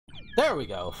There we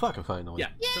go. Fucking finally. Yeah.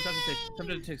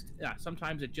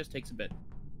 Sometimes it just takes a bit.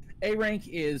 A rank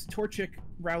is Torchic,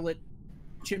 Rowlet,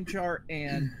 Chimchar,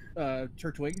 and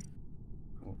Turtwig.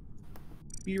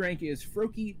 B rank is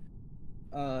Froakie,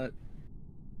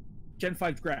 Gen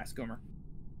 5 Grass, Gomer.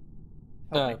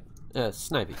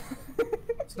 Snivy.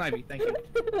 Snivy, thank you.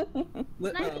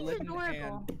 Snivy's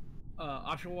adorable. And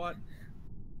Oshawott.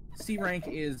 C rank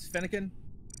is Fennekin.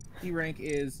 D rank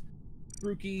is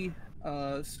Grookey,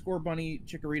 Scorbunny,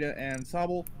 Chikorita, and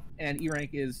Sobble. And E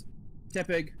rank is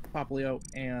Tepig, Popplio,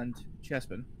 and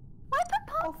Chespin. Why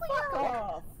the Popplio? Fuck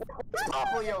off!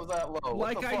 Popplio's that low.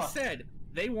 Like I said,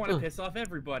 they want to piss off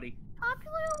everybody.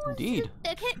 Popplio was Indeed.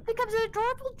 just becomes an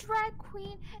adorable drag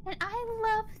queen, and I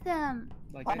love them.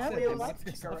 Like Why I said, nobody they want likes to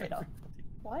piss off Chikorita? everybody.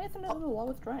 Why isn't it the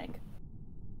lowest rank?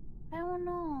 I don't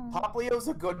know. Popplio's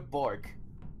a good Bork.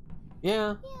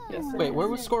 Yeah. Yes, it Wait, where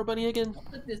is. was Scorbunny again? I'll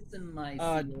put this in my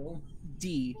seal.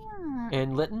 D. Yeah.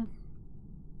 And Litten?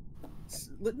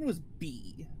 Litten was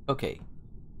B. Okay.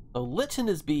 Oh, Litten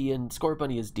is B and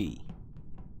Scorbunny is D.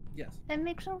 Yes. That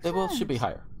makes no sense. They both should be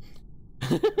higher.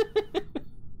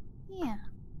 Yeah.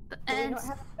 But, Do we and not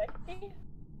have Becky?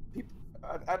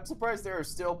 I'm surprised there are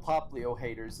still Popplio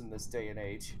haters in this day and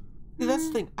age. See, that's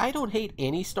the thing. I don't hate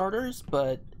any starters,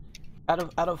 but out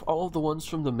of all of the ones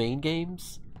from the main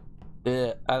games,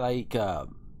 I like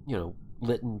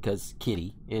Litten because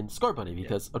kitty and Scorbunny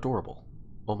because adorable.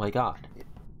 Oh my god.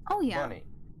 oh yeah. Bunny.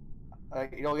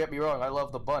 Don't get me wrong, I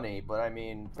love the bunny, but I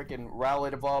mean, freaking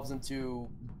Rowlet evolves into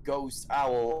Ghost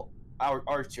Owl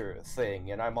Archer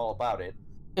thing, and I'm all about it.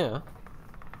 Yeah.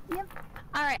 All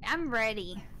right, I'm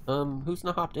ready. Who's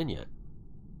not hopped in yet?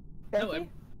 Becky?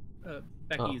 No,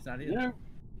 Becky's not in.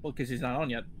 Well, because he's not on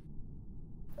yet.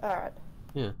 Alright.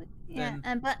 Yeah, Then-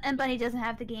 and Bunny doesn't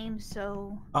have the game,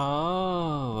 so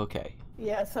Oh, okay.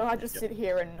 Yeah, so I just sit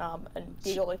here and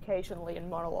giggle occasionally and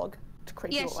monologue to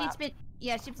creep yeah, you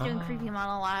out. she's been doing creepy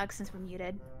monologues since we're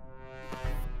muted.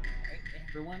 Right,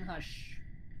 everyone hush.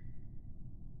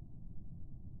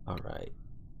 All right.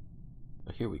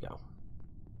 Oh, here we go.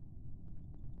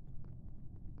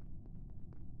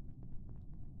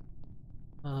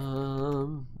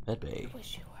 Medbay. I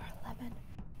wish you were a lemon.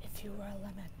 If you were a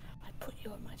lemon, I'd put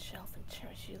you on my shelf and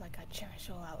cherish you like I cherish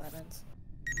all our lemons.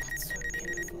 That's so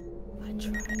beautiful. I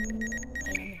try. I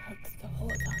only hope that the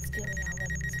hordes aren't stealing our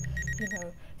lemons. You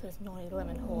know, those naughty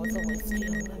lemon hordes always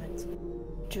steal lemons.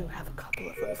 Do have a couple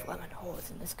of those lemon hordes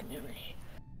in this community.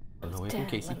 Run away Those from damn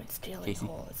Casey. lemon stealing Casey.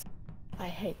 hordes. I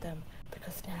hate them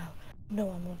because now no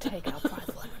one will take our prize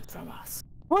lemon from us.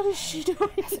 What is she doing?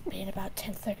 Has it been about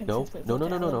 10 seconds No, since we've no, looked no, at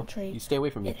no, our no, lemon no. tree? You stay away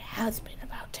from me. It has been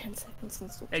about 10 seconds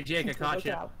since. Hey, Jake, I caught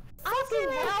you. Fucking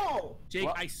hell! Jake,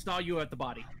 What? I saw you at the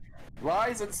body.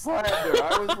 Lies and slander.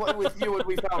 I was with you when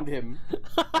we found him.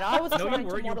 And I was No, you trying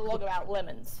were, to you- monologue about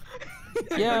lemons.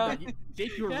 Yeah.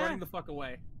 Jake, you were running the fuck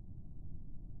away.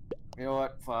 You know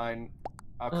what? Fine.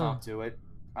 I'll comp to it.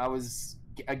 I was,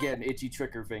 again, itchy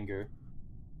trigger finger.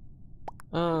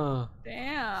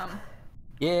 Damn.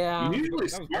 Yeah. You usually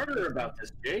smarter about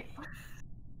this, Jake.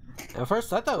 At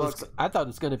first, I thought it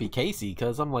was gonna be Casey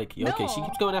because I'm like, okay, she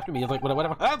keeps going after me. I'm like,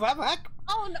 whatever.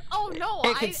 Oh no!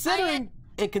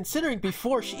 And considering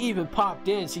before she even popped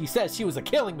in, she said she was a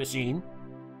killing machine.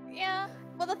 Yeah.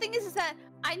 Well, the thing is that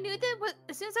I knew that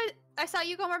as soon as I saw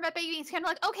you Gomer met baby, it's kind of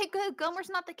like, okay, good. Gomer's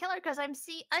not the killer because I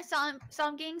saw him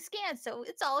getting scanned, so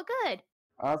it's all good.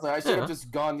 Honestly, I should have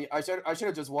just gone I should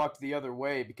have just walked the other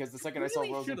way because the second I saw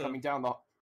Really Rosen should've. coming down the,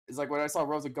 it's like when I saw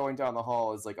Rosen going down the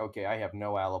hall, it's like, okay, I have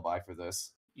no alibi for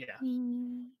this. Yeah. All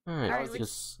right, Alright,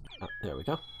 just there we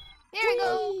go. There we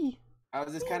go. Whee! I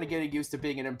was just kind of getting used to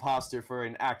being an imposter for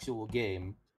an actual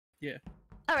game.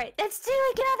 All right, let's do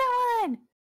another one.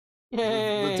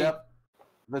 Yay!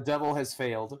 The devil has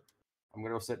failed. I'm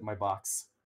gonna go sit in my box.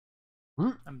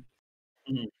 Let's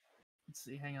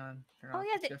see, hang on. Turn Oh, off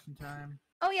yeah, discussion time.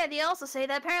 Oh yeah, they also say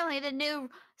that apparently the new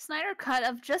Snyder cut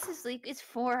of Justice League is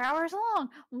 4 hours long.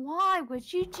 Why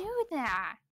would you do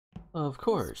that? Of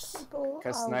course.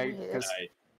 Because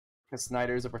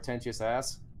Snyder's a pretentious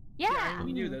ass. Yeah.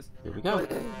 We knew this. Here we go.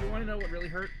 But you want to know what really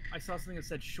hurt? I saw something that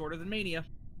said shorter than Mania.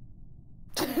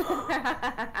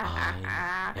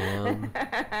 I am.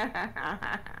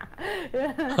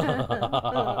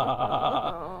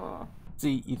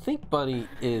 See, you think Bunny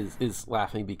is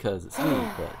laughing because it's me,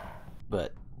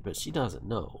 but she doesn't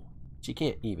know. She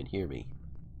can't even hear me.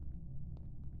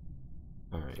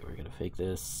 All right, we're gonna fake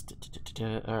this.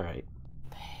 All right.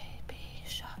 Baby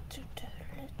shark,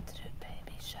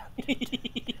 baby shark,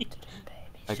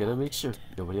 I gotta make sure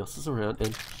nobody else is around.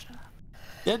 And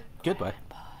yeah, goodbye.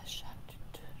 Grandpa shark,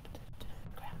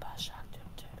 Grandpa shark,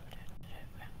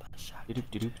 Grandpa shark.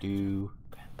 Do-do-do-do-do.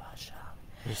 Grandpa shop.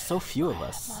 There's so few of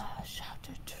us. Grandma shop.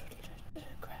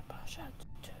 Grandpa shop.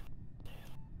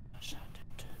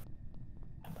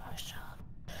 Grandpa shop.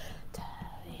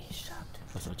 Daddy shop.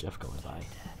 I saw Jeff going by.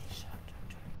 Daddy shop.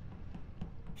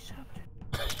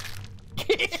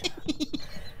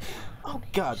 Oh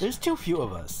god, there's too few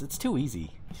of us. It's too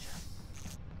easy.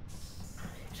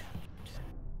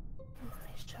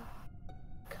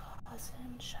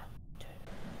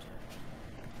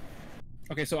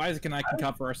 Okay, so Isaac and I can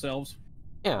cover ourselves.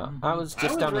 Yeah, I was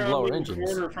just down in lower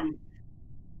engines.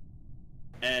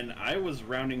 And I was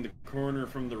rounding the corner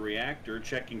from the reactor,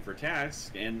 checking for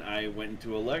tasks, and I went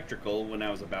into electrical when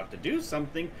I was about to do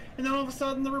something, and then all of a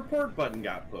sudden the report button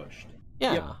got pushed.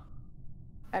 Yeah. Yep.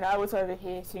 And I was over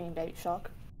here singing Baby Shark.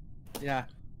 Yeah.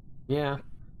 Yeah.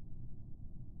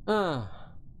 So,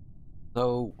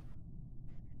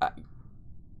 like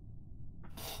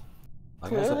I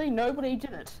said- Clearly nobody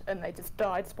did it, and they just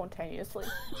died spontaneously.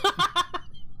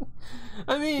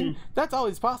 I mean, that's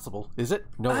always possible, is it?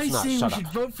 No, it's not. Shut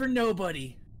up. vote for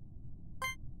nobody.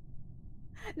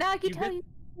 Now I can You tell get-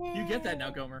 you. You get that now,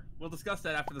 Gomer. We'll discuss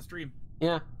that after the stream.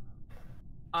 Yeah.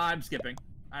 I'm skipping.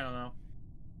 I don't know.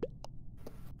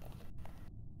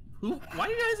 Why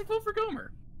did Isaac vote for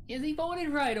Gomer? Is he voted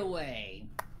right away?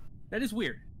 That is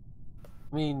weird.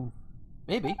 I mean,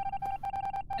 maybe.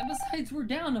 And besides, we're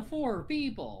down to 4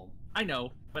 people. I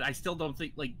know, but I still don't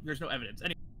think, like, there's no evidence.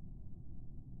 Anyway.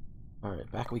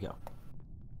 Alright, back we go.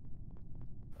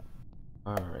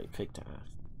 Alright, fake task.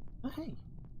 Oh, hey.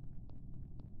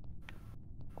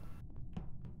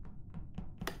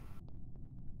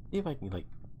 See if I can, like,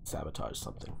 sabotage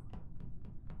something.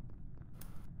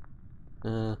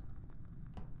 Talk,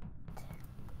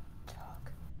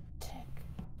 tick,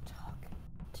 talk,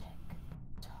 tick,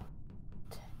 talk,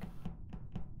 tick.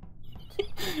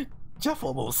 Jeff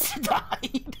almost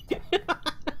died.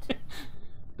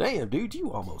 Damn, dude,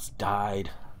 you almost died.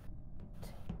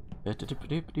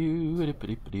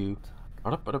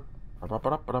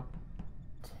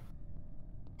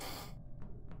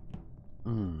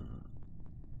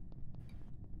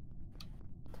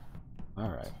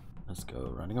 Alright, let's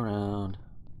go running around.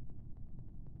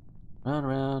 Run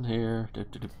around here.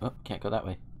 Oh, can't go that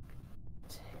way.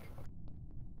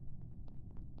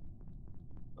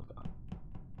 Oh god.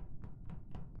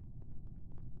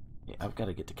 Yeah, I've got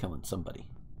to get to killing somebody.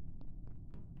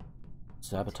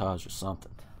 Sabotage or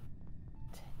something.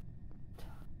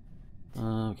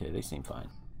 Okay, they seem fine.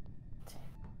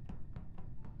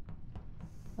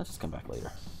 Let's just come back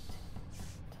later.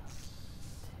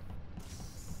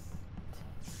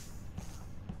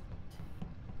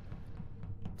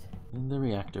 In the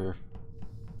reactor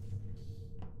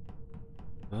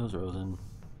goes Rosen.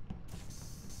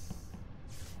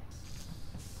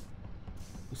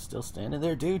 You still standing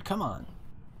there, dude? Come on.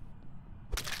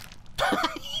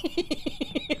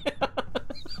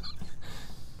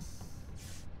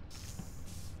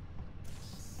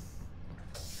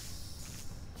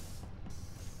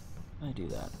 I do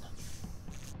that.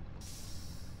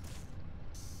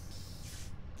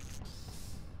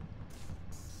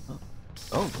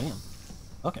 Oh, damn.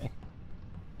 Okay.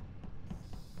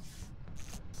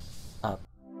 Up.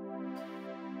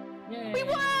 Yay. We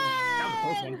won! That was a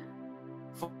close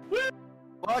one.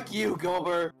 Fuck you,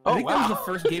 Gomer. I Oh, think that was wow. the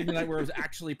first game tonight where it was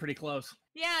actually pretty close.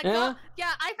 Yeah, Yeah?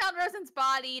 yeah, I found Rosen's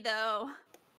body though.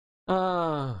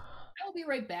 I'll be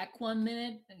right back 1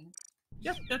 minute.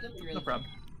 Yep, no problem.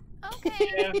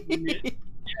 Okay.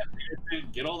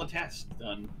 Get all the tasks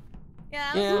done.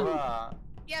 Yeah. Yeah. Bruh.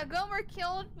 Yeah, Gomer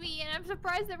killed me, and I'm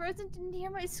surprised that Rosen didn't hear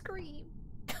my scream.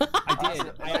 I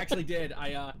did. I actually did.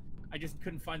 I just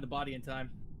couldn't find the body in time.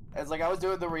 It's like I was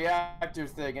doing the reactor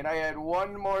thing, and I had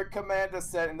one more command to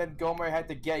set, and then Gomer had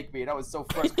to gank me, and I was so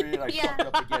frustrated I Yeah.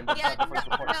 fucked up again. Yeah, before the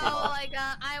report came no, out. like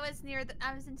I was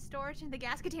I was in storage in the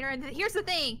gas container, and here's the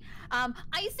thing: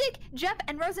 Isaac, Jeff,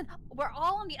 and Rosen were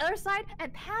all on the other side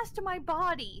and passed my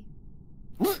body.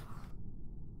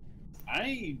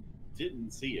 I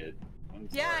didn't see it. I'm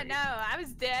Yeah, sorry. no, I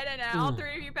was dead, and all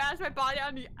three of you passed my body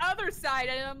on the other side,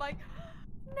 and I'm like,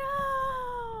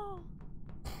 no.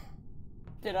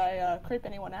 Did I creep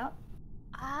anyone out?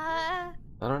 I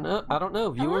don't know. I don't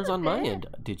know. Viewers on my end,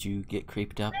 did you get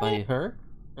creeped out by her?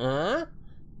 Because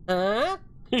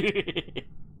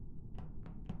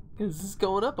this is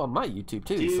going up on my YouTube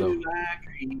too. So. Do I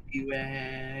creep you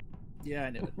out? Yeah, I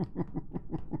knew it.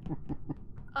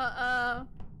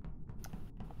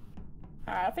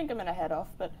 Alright, I think I'm gonna head off,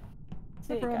 but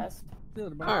see you problem. guys. All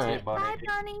Hey, right. buddy. Hi,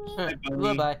 Bunny. All right. Bunny.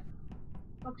 Bye bye.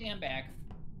 Okay, I'm back.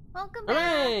 Welcome back.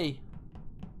 Hooray!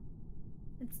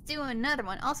 Let's do another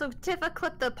one. Also, Tifa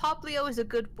clip the Poplio is a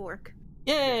good fork.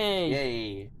 Yay!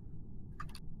 Yay.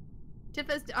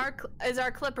 Tifa is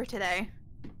our clipper today.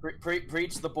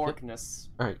 Preach the borkness.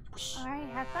 Alright. Alright,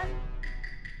 have fun.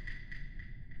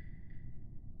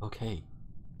 Okay.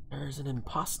 There's an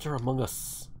imposter among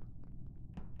us.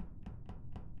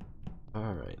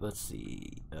 Alright, let's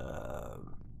see.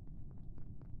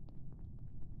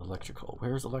 Electrical.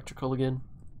 Where's electrical again?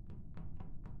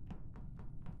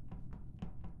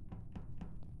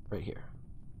 Right here.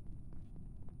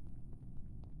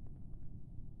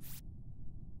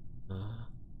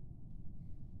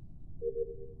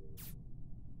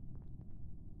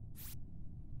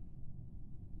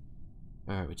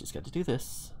 Alright, we just got to do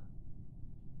this.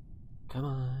 Come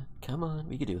on,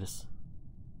 we can do this.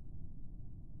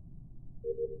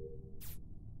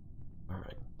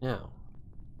 Alright, now.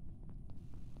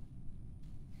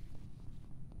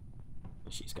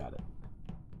 She's got it.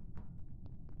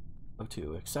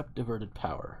 O2, accept diverted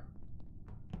power.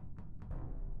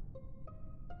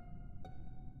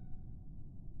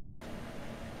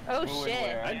 Oh Who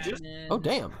and shit. where? Oh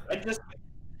damn!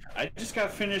 I just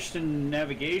got finished in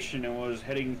navigation and was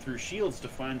heading through shields to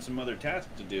find some other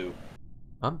tasks to do.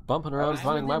 I'm bumping around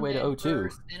finding my way to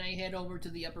O2. Then I head over to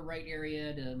the upper right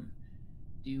area to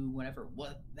do whatever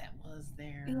that was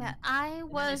there. Yeah, I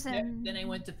was in... Then I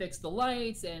went to fix the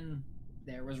lights, and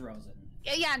there was Rosen.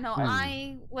 Yeah, no,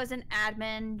 I was an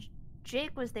admin.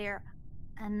 Jake was there,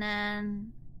 and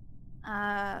then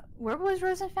where was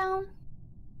Rosen found?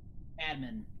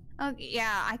 Admin. Oh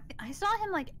yeah, I saw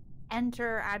him like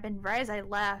enter admin right as I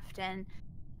left, and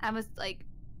I was like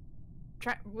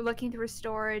looking through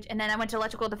storage, and then I went to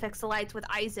electrical to fix the lights with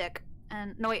Isaac.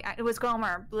 And no wait, it was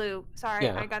Gomer, blue. Sorry,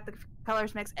 Yeah. I got the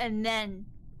colors mixed. And then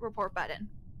report button.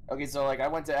 Okay, so like I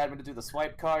went to admin to do the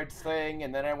swipe card thing,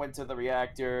 and then I went to the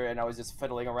reactor, and I was just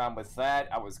fiddling around with that.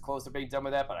 I was close to being done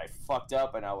with that, but I fucked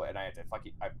up, and I had to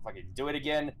fucking do it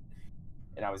again.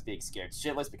 And I was being scared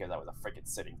shitless because I was a freaking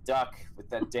sitting duck with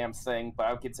that damn thing. But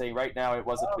I can say right now it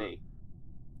wasn't me.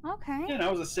 Okay. Yeah, and I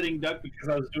was a sitting duck because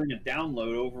I was doing a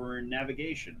download over in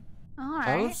navigation. All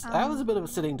right. I was a bit of a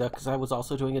sitting duck because I was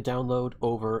also doing a download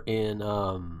over in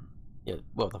yeah,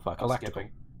 what the fuck, I'm electrical.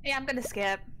 skipping. Yeah, I'm gonna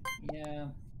skip. Yeah.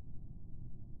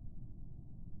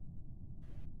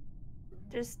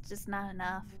 There's just not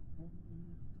enough.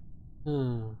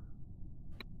 And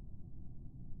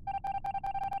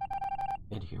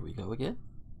here we go again.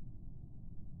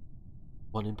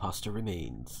 One imposter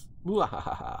remains.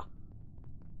 Mwahaha.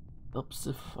 Helps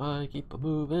if I keep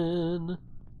moving. Where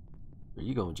are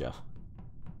you going, Jeff?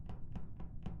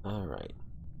 Alright.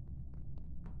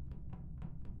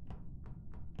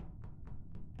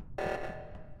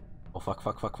 Oh, fuck.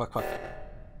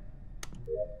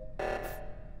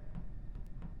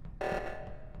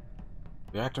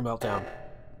 Reactor meltdown.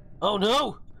 Oh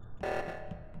no!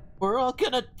 We're all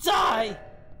gonna die!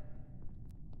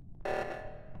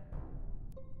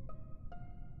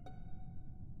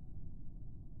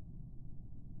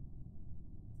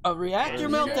 A reactor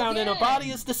meltdown and a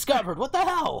body is discovered. What the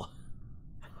hell?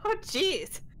 Oh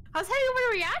jeez. I was heading over to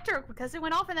reactor because it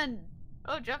went off and then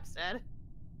Jeff's dead.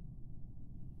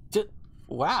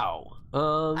 Wow.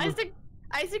 Isaac,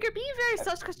 you're being very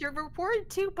sus because you're reported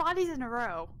 2 bodies in a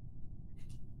row.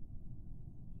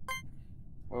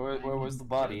 Where was the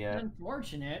body at?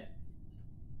 Unfortunate.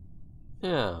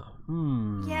 Yeah.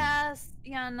 Yes.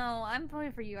 Yeah, no, I'm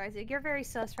voting for you, Isaac. You're very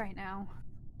sus right now.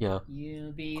 Yeah.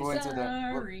 You'll be Coincident.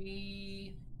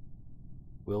 sorry.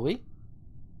 Will we?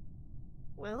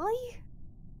 Will he?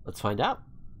 Let's find out.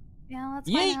 Yeah, let's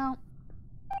Yeet. find out.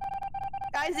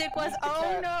 Isaac was. Oh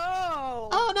cat. no!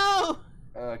 Oh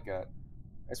no! Oh god.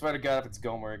 I swear to god if it's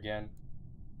Gomer again.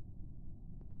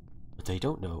 What they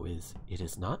don't know is, it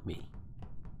is not me.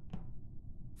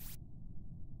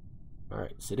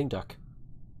 Alright, sitting duck.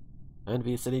 Trying to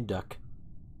be a sitting duck.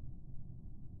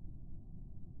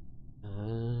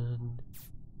 And...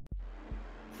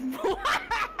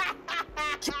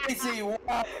 Casey,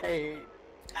 why?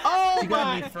 Oh You got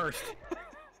my! me first.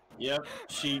 Yep,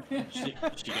 she got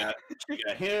him,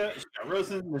 she got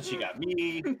Rosen, then she got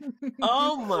me.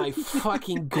 Oh my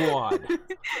fucking god!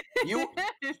 You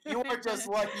were just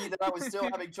lucky that I was still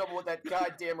having trouble with that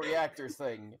goddamn reactor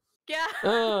thing. Yeah.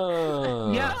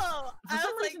 Yeah. Oh, For I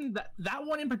some was like, reason, that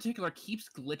one in particular keeps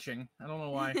glitching. I don't know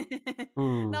why.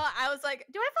 no, I was like,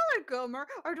 do I follow Gomer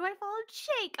or do I follow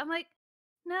Jake? I'm like,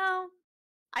 no,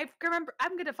 I remember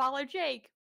I'm gonna follow Jake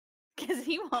because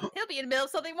he'll be in the middle of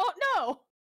something, won't know.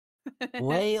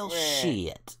 Well,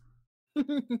 shit.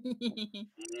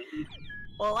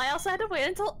 Well, I also had to wait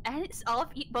until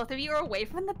both of you are away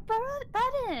from the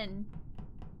button.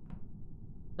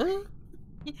 Huh?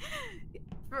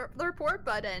 The report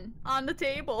button on the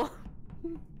table.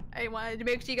 I wanted to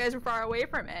make sure you guys were far away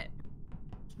from it.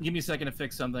 Give me a second to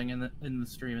fix something in the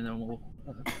stream, and then we'll.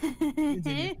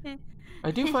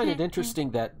 I do find it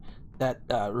interesting that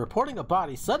reporting a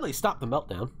body suddenly stopped the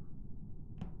meltdown.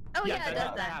 Oh yeah, it does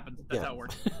that that. happens. That's Yeah. how it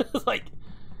works.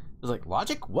 It's like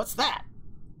logic. What's that?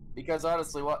 Because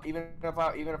honestly, well, even if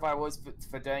I was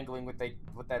fidangling with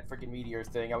that freaking meteor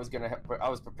thing, I was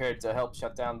prepared to help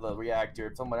shut down the reactor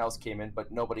if someone else came in,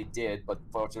 but nobody did. But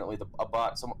fortunately,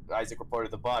 Isaac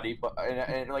reported the body. But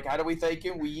and like, how do we thank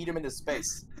him? We eat him into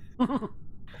space. That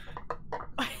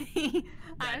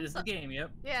is the game. Yep.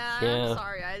 Yeah, Yeah. I'm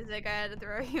sorry, Isaac. I had to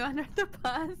throw you under the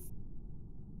bus.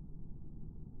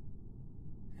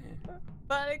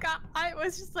 But I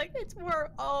was just like, it's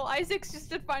more. Oh, Isaac's just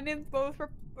defining both for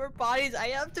bodies. I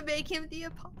have to make him the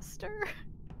imposter.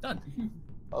 Done.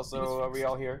 Also, are we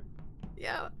all here?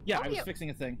 Yeah. Yeah, Oh, I was yeah. fixing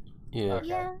a thing. Yeah. Okay.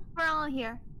 Yeah, we're all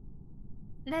here.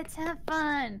 Let's have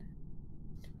fun.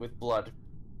 With blood.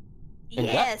 And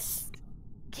that- Yes.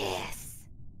 Yes.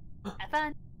 Have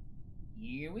fun.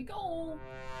 Here we go.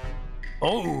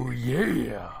 Oh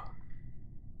yeah.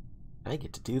 I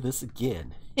get to do this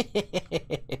again.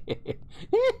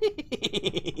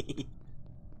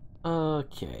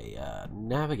 Okay,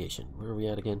 navigation. Where are we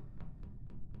at again?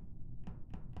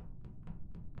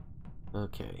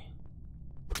 Okay.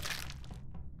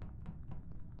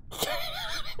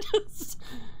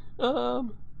 Oh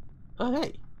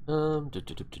hey.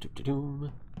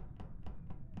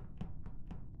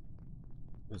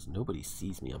 As nobody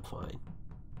sees me, I'm fine.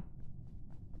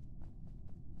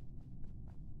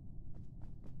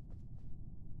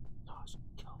 Oh, I should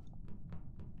kill.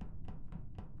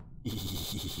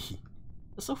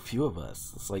 There's so few of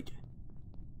us. It's like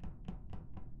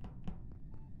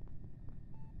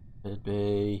Med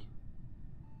Bay.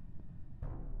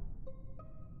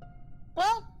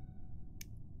 Well,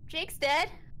 Jake's dead.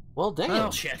 Well, damn.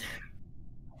 Oh shit.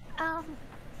 Um,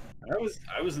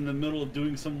 I was in the middle of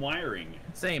doing some wiring.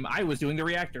 Same. I was doing the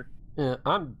reactor. Yeah,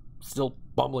 I'm still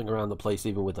bumbling around the place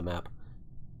even with the map.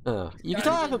 You can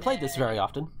tell I haven't played this very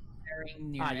often.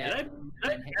 Did I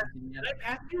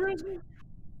pass you, Rosen?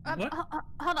 What? Hold on,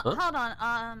 Huh? hold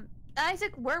on.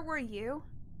 Isaac, where were you?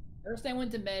 First, I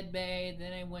went to Med Bay,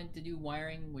 then I went to do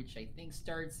wiring, which I think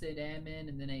starts at admin,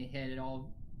 and then I headed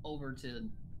all over to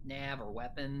nav or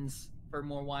weapons for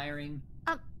more wiring.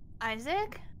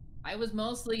 Isaac? I was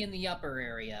mostly in the upper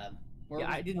area. Where Yeah,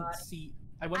 was I didn't Scott? see.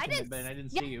 I went I to didn't Med Bay and I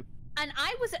didn't yeah. see you. And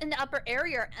I was in the upper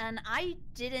area, and I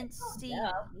didn't see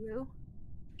yeah. you.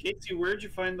 Casey, where'd you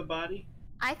find the body?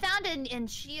 I found it in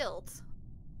Shields.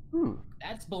 Hmm.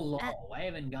 That's below. I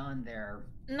haven't gone there.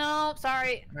 No,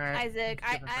 sorry, Alright, Isaac.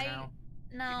 it's different for I now.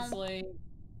 no. Seriously,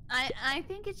 I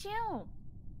think it's you.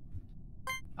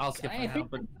 I'll skip I for now, think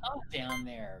but it's up down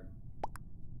there.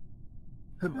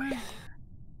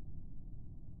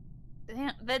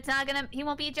 Yeah, that's not gonna. He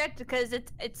won't be ejected because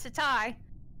it's a tie.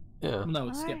 Yeah. no,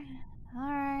 it's skip. All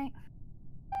right.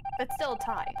 But still a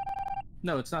tie.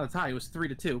 No, it's not a tie. It was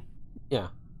 3-2. Yeah. Here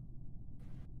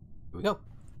we go.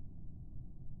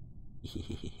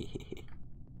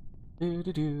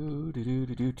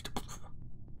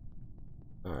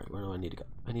 Alright, where do I need to go?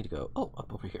 I need to go. Oh,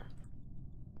 up over here.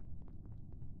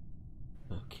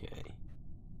 Okay.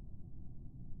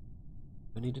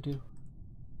 What do I need to do?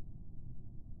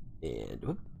 And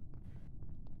whoop.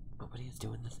 Nobody is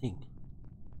doing the thing.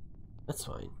 That's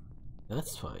fine.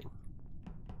 That's fine.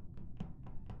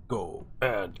 Go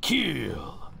and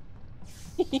kill!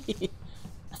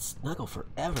 Let's snuggle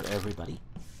forever, everybody.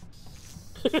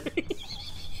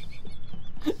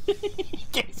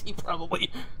 Casey probably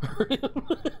heard him.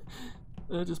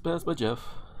 I just passed by Jeff.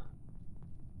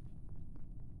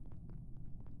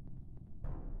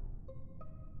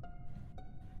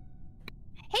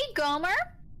 Hey, Gomer.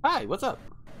 Hi, what's up?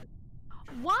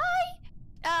 Why?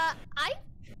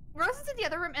 Rosen's in the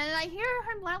other room, and I hear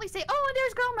him loudly say, "Oh, and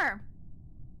there's Gomer."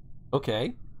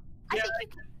 Okay. I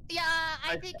Yeah,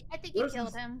 think I think you Rosen's-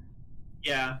 killed him.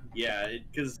 Yeah,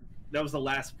 because that was the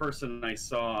last person I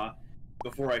saw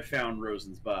before I found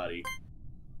Rosen's body.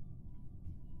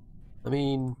 I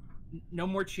mean, No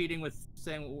more cheating with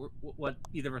saying what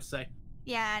either of us say.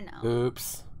 Yeah, I know.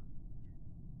 oops.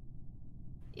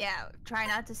 Yeah, try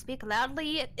not to speak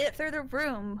loudly through the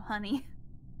room, honey.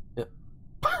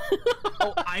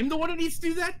 Oh, I'm the one who needs to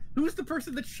do that? Who's the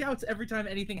person that shouts every time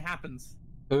anything happens?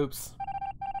 Oops.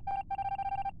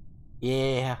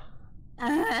 Yeah.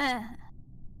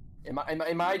 Am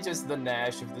I just the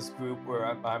Nash of this group where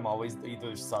I'm always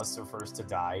either sus or first to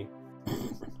die?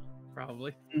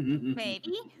 Probably.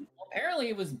 Maybe. Well, apparently,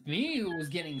 it was me who was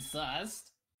getting sussed.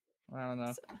 I don't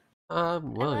know.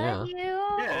 Well, I yeah. love you.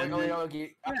 Yeah, and then-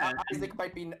 Okay. yeah.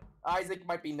 Isaac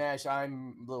might be Nash.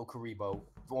 I'm little Karibo.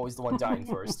 Always the one dying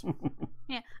first.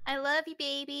 Yeah, I love you,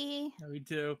 baby. Me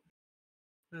too.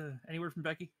 Any word from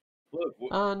Becky? Look,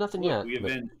 Nothing look, yet. we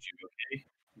but- avenged you, okay?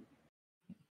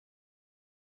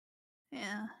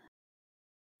 Yeah.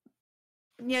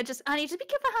 Yeah, just honey, just be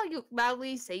careful how you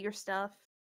loudly say your stuff.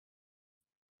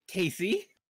 Casey.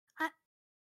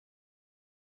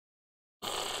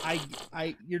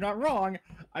 You're not wrong.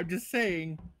 I'm just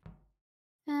saying.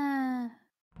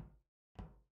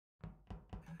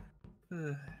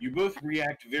 You both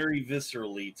react very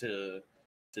viscerally to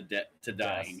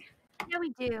dying. Yeah,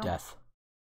 we do. Death.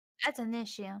 That's an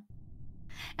issue.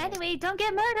 Anyway, don't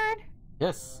get murdered.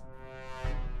 Yes.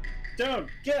 Don't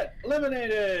get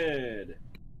eliminated.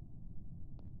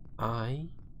 Alright,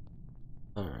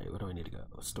 where do I need to go?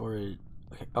 Storage.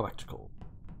 Okay, electrical.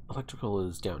 Electrical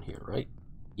is down here, right?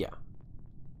 Yeah.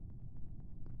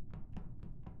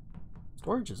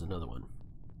 Storage is another one.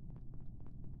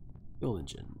 Fuel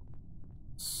engine.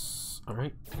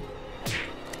 Alright.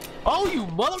 Oh, you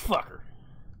motherfucker!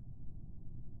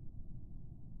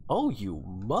 Oh, you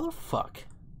motherfuck.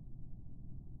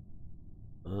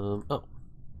 Oh.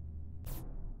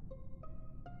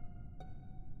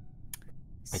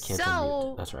 I can't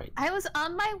unmute. That's right. I was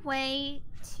on my way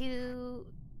to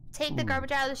take the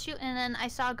garbage out of the chute, and then I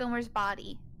saw Gomer's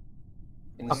body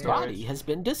In the A storage. body has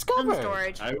been in discovered. the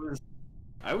storage.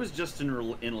 I was just in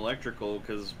electrical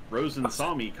because Rosen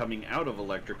saw me coming out of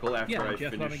electrical after Yeah, I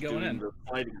Jeff saw me finished going doing in. the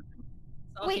fighting.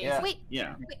 Wait, Yeah. wait,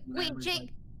 Yeah. wait,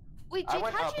 Jake. Wait, I Jake,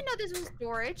 went how up. did you know this was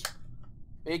storage?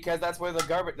 Because that's where the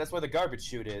garbage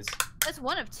chute is. That's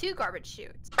one of two garbage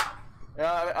chutes.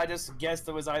 I just guessed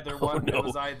it was either Oh, one. no. It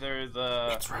was either the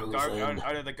It's Rosen.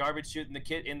 either the garbage chute in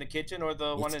the kitchen or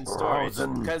the one It's in storage.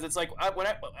 Rosen. Because it's like when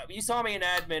you saw me in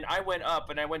admin, I went up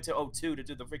and I went to O2 to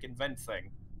do the freaking vent thing.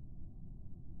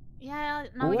 Yeah,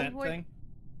 no, That you were. thing.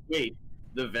 Wait,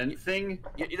 the vent thing?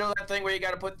 You know that thing where you got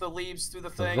to put the leaves through the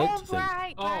The thing? vent Oh, thing.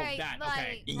 right, Oh, right, that, right,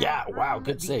 okay. Yeah, wow,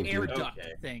 good The save, air dude. duct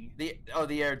Okay. thing. The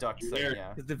air duct The thing. air- Yeah.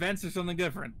 Because the vents are something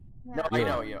different. No,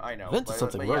 Yeah. I know. Vent is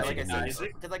something yeah, worse like I than said,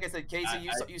 Isaac. because like I said, Casey,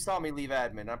 you saw me leave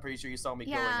admin. I'm pretty sure you saw me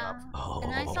going Yeah. up. Oh.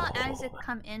 And I saw Isaac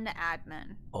come into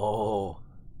admin. Oh.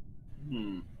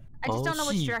 I just Oh, don't know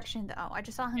which shit. direction though. I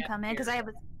just saw him Yeah, come in because I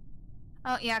was.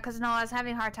 Oh yeah, because no, I was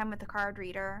having a hard time with the card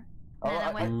reader. Oh, And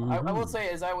I went. I will say,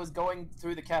 as I was going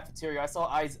through the cafeteria, I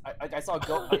saw as I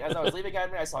was leaving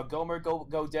admin, I saw Gomer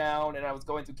go down, and I was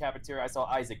going through cafeteria, I saw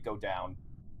Isaac go down.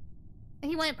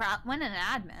 He went in an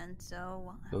admin,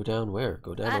 so Go down where?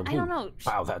 Go down on I who? don't know.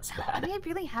 Wow, that's Do bad. we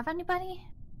really have anybody?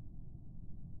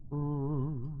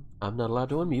 I'm not allowed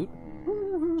to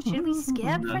unmute. Should we skip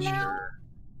for Not now? sure.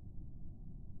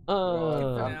 For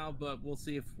Uh, now, but we'll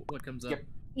see if what comes up. Skip.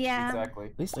 Yeah. Exactly.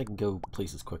 at least I can go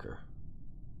places quicker.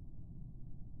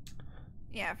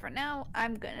 Yeah. For now,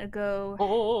 I'm gonna go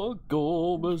Oh,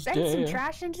 Gomer's vent some dead.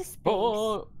 trash into space.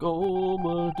 Oh,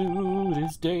 Gomer dude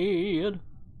is dead.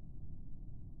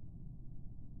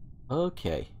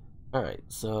 Okay. Alright,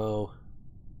 so...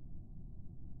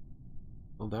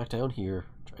 go back down here.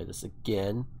 Try this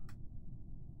again.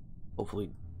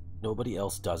 Hopefully nobody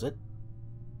else does it.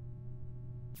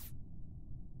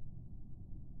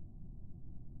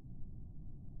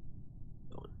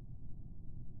 Going.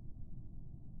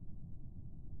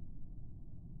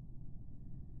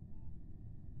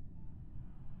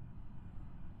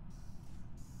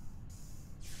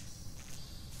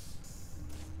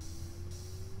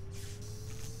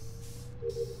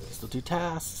 Still do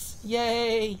tasks.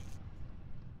 Yay!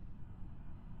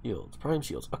 Shields. Prime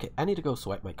shields. Okay, I need to go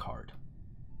swipe my card.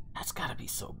 That's gotta be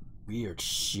some weird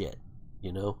shit,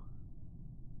 you know?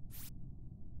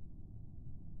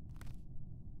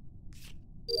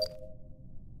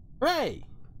 Hooray!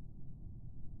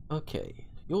 Okay,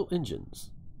 fuel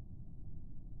engines.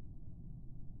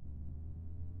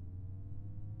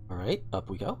 Alright, up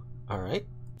we go. Alright.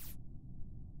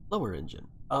 Lower engine.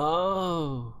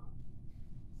 Oh!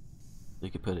 We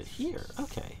could put it here.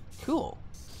 Okay, cool.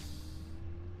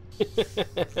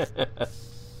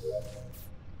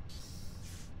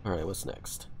 Alright, what's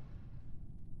next?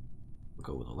 We'll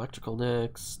go with electrical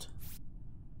next.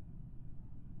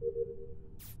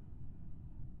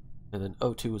 And then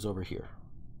O2 is over here.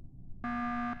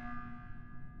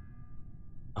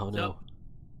 Oh no. Nope.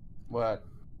 What?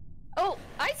 Oh,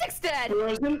 Isaac's dead.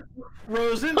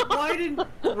 Rosen,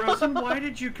 why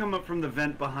did you come up from the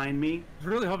vent behind me? I was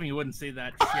really hoping you wouldn't say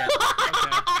that shit.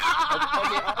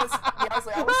 Okay,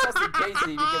 honestly, I was testing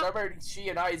Casey because I remember she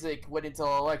and Isaac went into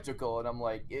electrical, and I'm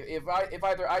like, if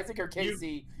either Isaac or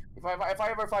Casey If I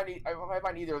ever find if I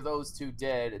find either of those two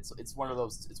dead, it's one of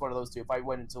those two. If I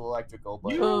went into electrical,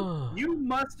 but You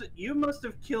must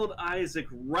have killed Isaac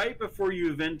right before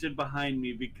you vented behind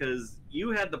me because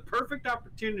you had the perfect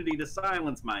opportunity to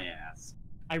silence my ass.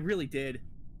 I really did.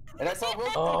 and I saw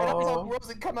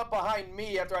Rosen come up behind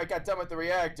me after I got done with the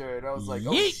reactor, and I was like,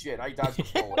 oh Yeet. shit, I dodged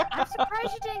a bullet. I'm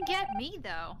surprised you didn't get me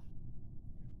though.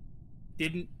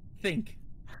 Didn't think.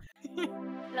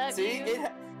 Love See, you.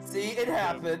 it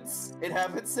happens. It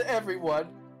happens to everyone,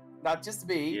 not just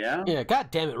me. Yeah. Yeah, god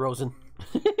damn it, Rosen.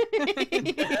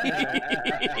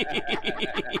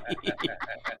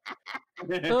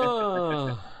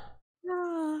 Oh.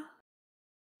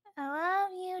 I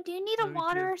love you. Do you need a Love you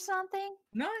water too. or something?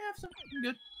 No, I have something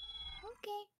good.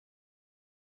 Okay.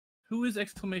 Who is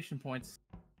exclamation points?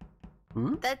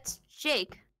 That's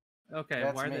Jake. Okay,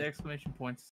 That's why are me. they exclamation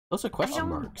points? Those are question don't-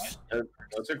 marks.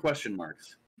 Those are question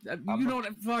marks. You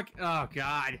don't fuck. Oh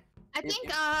god. I If- think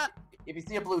If you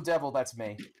see a blue devil, that's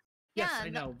me. Yes, Yeah, I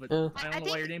no- know, but Yeah. I don't I know why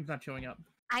think- your name's not showing up.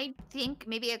 I think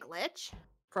maybe a glitch.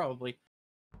 Probably.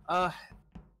 I'm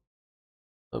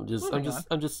just Moving on.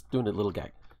 I'm just doing a little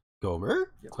gag.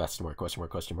 Gomer? Yep. Question mark, question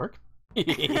mark, question mark. Rosen?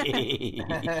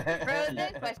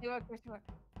 Question mark, question mark.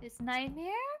 This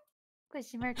nightmare?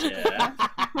 Question mark. Yeah.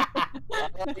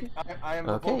 I am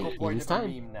the Okay, vocal point use of the time.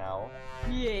 meme now.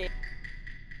 Yeah.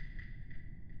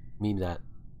 Meme that.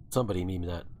 Somebody meme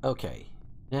that. Okay.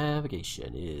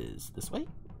 Navigation is this way,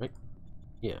 right?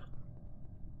 Yeah.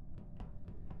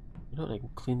 You know what? I can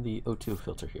clean the O2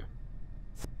 filter here.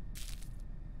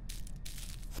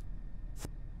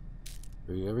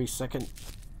 Every second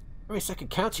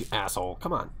counts, you asshole.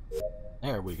 Come on.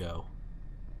 There we go.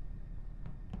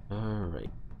 Alright.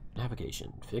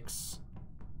 Navigation. Fix.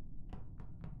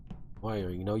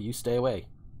 Wiring. No, you stay away.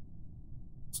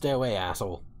 Stay away,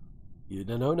 asshole. You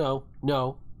no.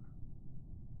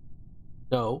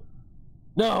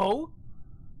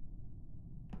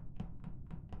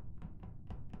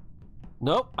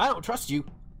 Nope, I don't trust you.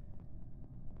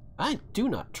 I do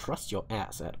not trust your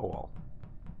ass at all.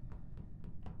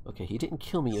 Okay, he didn't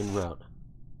kill me en route.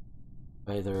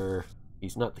 Either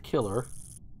he's not the killer,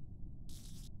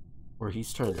 or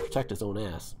he's trying to protect his own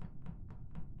ass.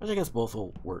 Which I guess both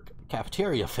will work.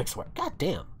 Cafeteria fix work. God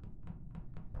damn.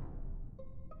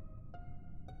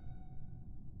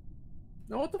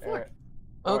 No, what the fuck? Alright.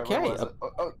 Alright, what Okay, was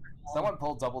it? Someone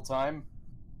pulled double time.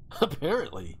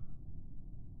 apparently.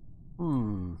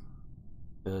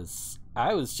 Because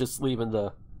I was just leaving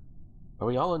the... Are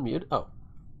we all unmuted? Oh.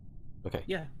 Okay.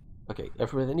 Yeah, Okay,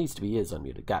 everybody that needs to be is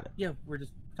unmuted. Got it. yeah, we're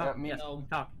just talking. me- Yes, No.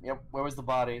 talk. Yep. Where was the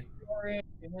body? I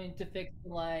went to fix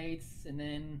the lights, and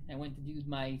then I went to do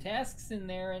my tasks in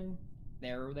there, and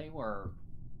there they were.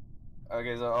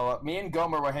 Okay, so me and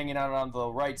Gomer were hanging out on the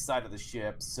right side of the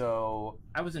ship. So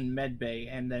I was in med bay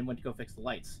and then went to go fix the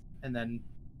lights, and then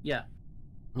yeah,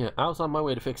 Yeah, I was on my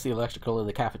way to fix the electrical in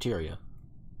the cafeteria.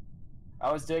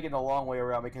 I was digging the long way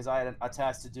around because I had a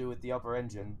task to do with the upper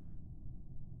engine.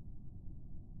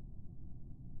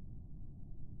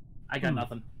 I got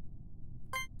nothing.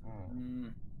 Hmm.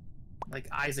 Like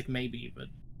Isaac maybe, but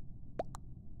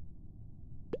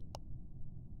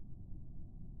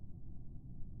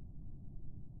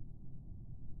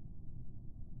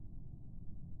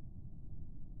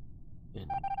And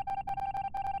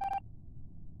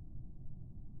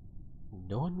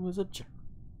no one was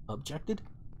objected?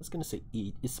 I was gonna say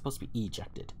it's supposed to be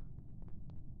ejected.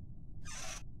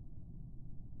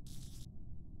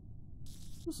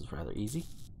 This is rather easy.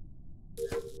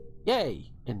 Yay!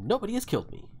 And nobody has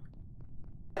killed me.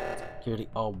 Security.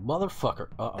 Oh, motherfucker.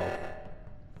 Uh-oh.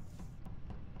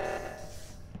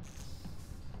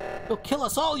 You'll kill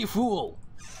us all, you fool!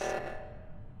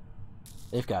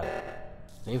 They've got it.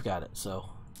 They've got it, so...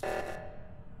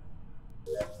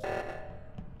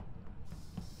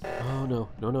 Oh no.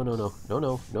 No, no, no, no. No,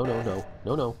 no, no, no, no.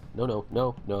 No, no, no, no,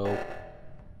 no, no.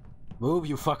 Move,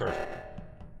 you fucker!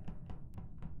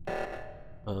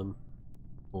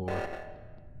 4,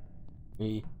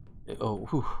 3... Oh,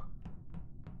 whew.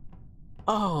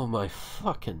 Oh my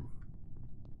fucking...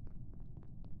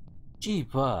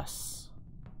 Gee-bus.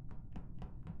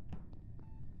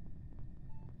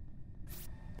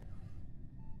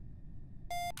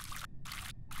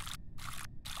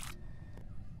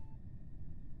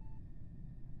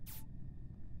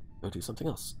 Go do something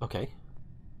else. Okay.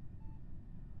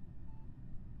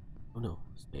 Oh no.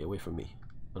 Stay away from me.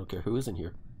 I don't care who is in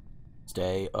here.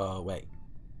 Stay away.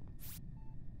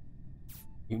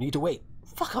 You need to wait.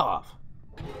 Fuck off!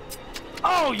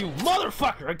 Oh, you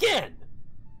motherfucker! Again!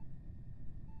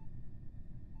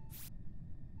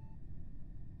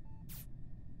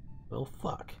 Well,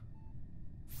 fuck.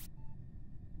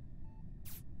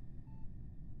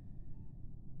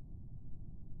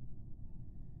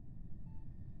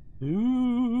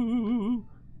 Ooh,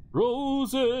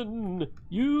 Rosen,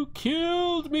 you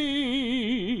killed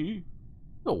me.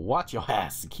 Oh, watch your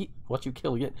ass. Watch you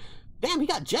kill again. Damn, he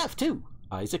got Jeff too.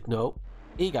 Isaac, no.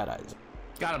 He got Isaac.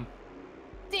 Got him.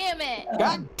 Damn it!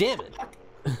 God damn it.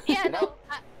 Yeah, And no.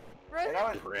 And I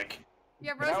Rosen, was, Prick.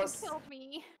 yeah, and I Rosen was- killed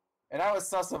me. and I was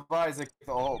sus of Isaac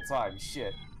the whole time.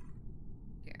 Shit.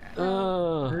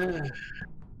 Oh, there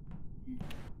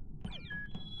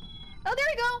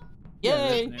we go.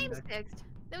 Yay. Game's fixed.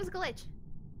 There was a glitch.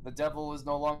 The devil is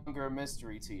no longer a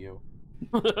mystery to you.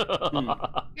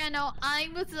 Yeah, no, I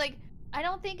was like, I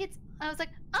don't think it's. I was like,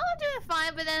 oh, I'm doing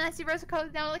fine, but then I see Rosa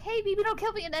goes down, like, hey, baby, don't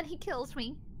kill me, and then he kills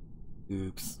me.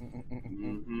 Oops.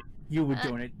 Mhm. You were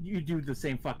doing it. You do the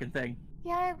same fucking thing.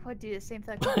 Yeah, I would do the same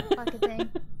fucking thing.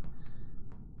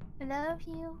 I love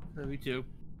you. Me too.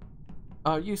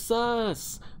 Are you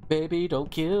sus? Baby, don't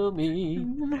kill me.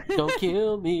 Don't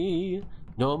kill me.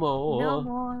 No more. No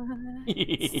more. Here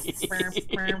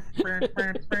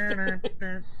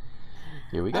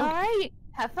we go. Alright,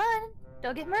 have fun.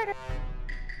 Don't get murdered.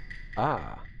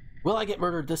 Ah. Will I get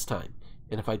murdered this time?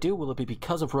 And if I do, will it be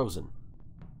because of Rosen?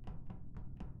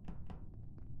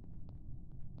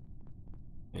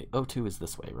 Okay, O2 is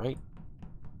this way, right?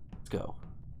 Let's go.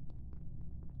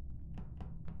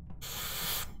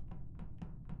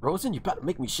 Rosen, you better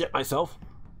make me shit myself.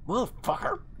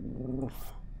 Motherfucker.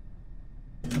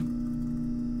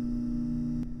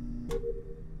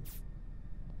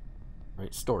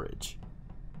 Right, storage.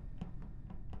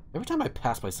 Every time I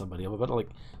pass by somebody, I'm about to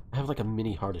I have like a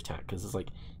mini heart attack because it's like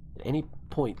at any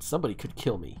point somebody could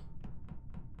kill me.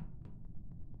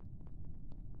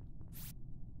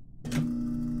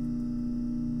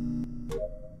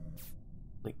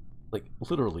 Like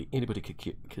literally anybody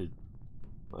could.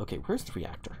 Okay, where's the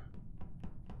reactor?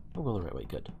 I'm going the right way.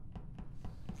 Good.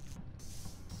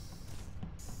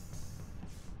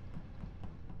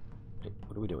 Okay,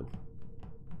 what are we doing?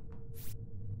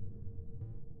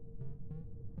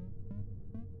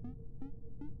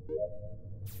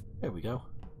 There we go.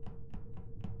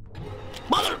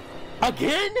 Mother!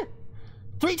 Again?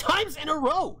 3 times in a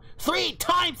row! 3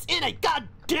 times in a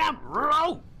goddamn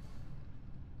row!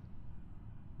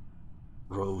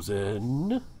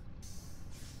 Rosen.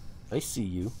 I see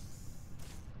you.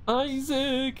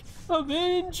 Isaac!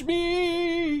 Avenge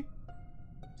me!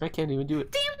 I can't even do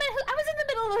it. Damn it! I was in the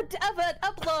middle of an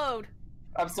upload.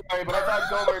 I'm sorry, but I thought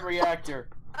Gomer in reactor.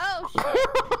 Oh shit!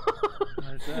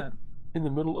 Where's that? In the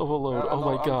middle of a load. On Oh the-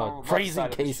 my on the god. left Praising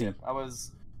side of the Casey. ship. I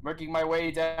was working my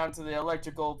way down to the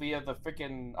electrical via the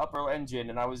freaking upper engine,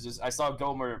 and I saw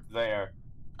Gomer there.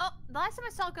 Oh, the last time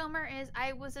I saw Gomer is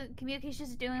I was in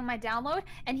communications doing my download,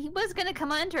 and he was gonna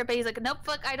come under it, but he's like, "Nope,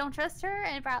 fuck, I don't trust her,"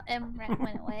 and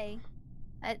went away.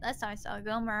 Last time I saw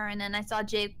Gomer, and then I saw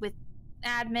Jake with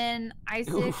admin.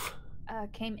 Isaac Oof.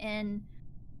 came in.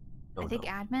 Oh, I think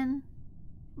no. admin.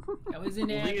 I was in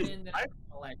The thing is, admin, then I was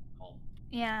electrical.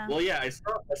 Yeah. Well, yeah, I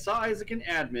saw Isaac in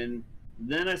admin,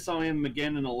 then I saw him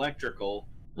again in electrical.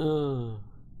 And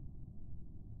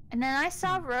then I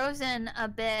saw Rosen a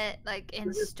bit like in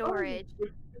Which is storage.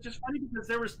 funny- Which is funny because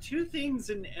there was 2 things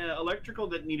in electrical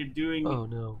that needed doing, Oh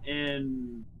no.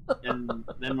 and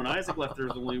then when Isaac left, there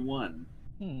was only 1.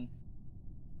 Hmm.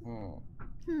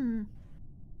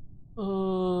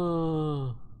 Hmm.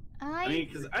 I mean,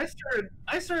 because I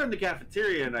started in the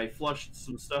cafeteria and I flushed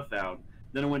some stuff out.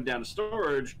 Then I went down to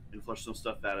storage and flushed some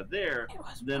stuff out of there. It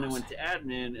was Then I Rosen. went to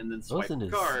admin and then swiped Rosen the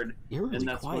is card, eerily and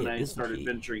that's quiet, when I isn't started he?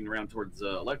 venturing around towards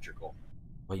electrical.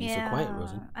 Why are you so quiet,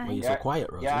 Rosen? Why are you Yeah, so quiet,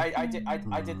 Rosen? Yeah, I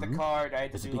did the Mhm. card. I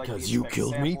had to Is it do like because the you inspect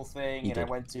killed me? sample thing, You and I did.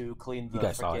 went to clean the You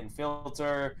guys saw it. freaking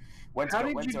filter. Went How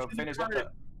to did you do the finish up card?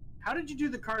 the. How did you do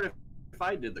the card if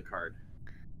I did the card?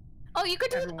 Oh, you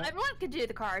could do. Everyone- Everyone could do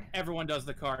the card. Everyone does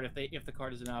the card if the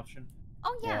card is an option.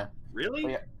 Oh yeah. Yeah. Really? Oh,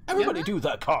 yeah. Everybody do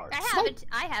that card. I have it.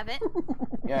 I have it.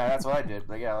 Yeah, that's what I did.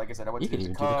 But yeah, like I said, I went You to can do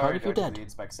even the do the card. card if you're I did dead. The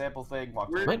inspect sample thing.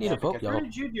 Walked Where through Might the need a vote, because y'all. Where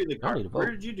did you do the I card? need a Where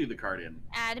vote. did you do the card in?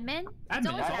 Admin. Admin. It's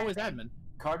always always admin. admin.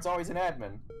 Card's always an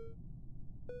admin.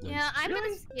 Yeah, I'm Really?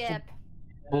 gonna skip.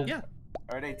 Boom. Yeah.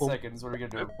 All right, 8 Boom. seconds. What are we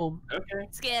gonna do? Boom. Okay.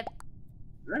 Skip.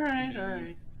 All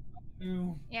right.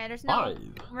 Yeah, there's no.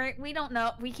 5. We don't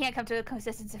know. We can't come to a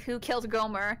consistency of who killed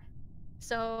Gomer.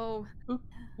 So Who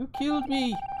killed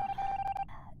me?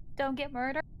 don't get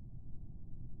murdered.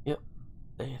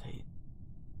 They.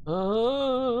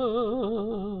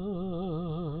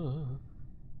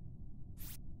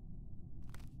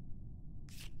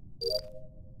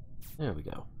 There we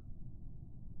go.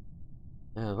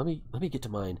 Let me get to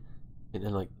mine, and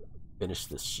then finish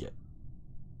this shit.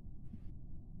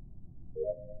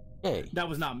 Yay! That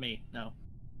was not me. No.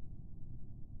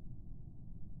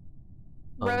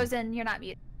 Rosen, you're not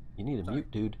muted. You need a Sorry.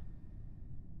 mute, dude.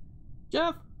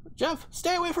 Jeff,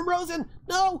 stay away from Rosen!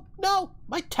 No,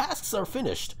 my tasks are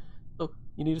finished. Oh,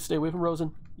 you need to stay away from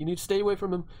Rosen. You need to stay away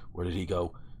from him. Where did he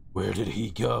go? Where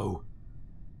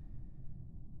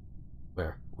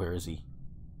is he?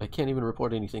 I can't even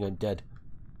report anything. I'm dead.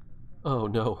 Oh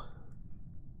no.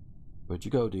 Where'd you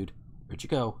go, dude? Where'd you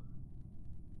go?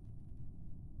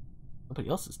 Nobody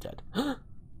else is dead.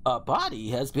 A body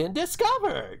has been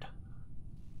discovered!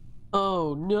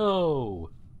 Oh no!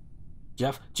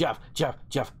 Jeff,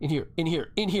 in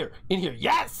here,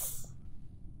 yes!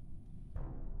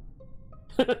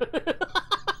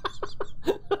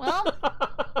 Well,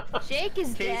 Jake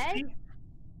is dead.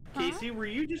 Casey, were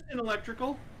you just in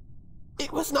electrical?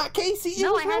 It was not Casey, it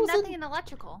No, was I had Rosen. nothing in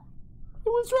electrical. It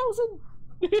was Rosen.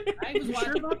 I was You sure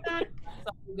watching about that?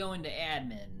 going to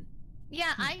admin.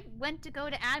 Yeah, I went to go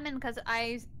to admin because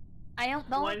I don't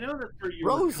know. Well, I know that's where you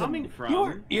were Rosen, coming from. you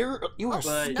are but- No, I was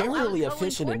scarily going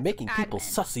efficient in towards making people admin.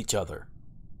 suss each other.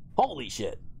 Holy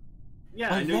shit.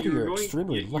 Yeah, I I know bet you were you're going.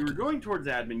 extremely You were lucky. going towards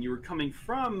admin. You were coming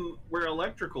from where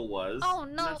electrical was. Oh,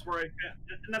 and no. that's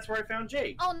where I found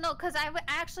Jake. Oh no, because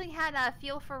actually had a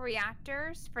feel for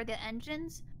reactors for the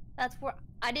engines. That's where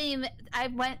I didn't even. I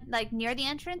went like near the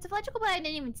entrance of electrical, but I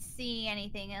didn't even see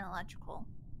anything in electrical.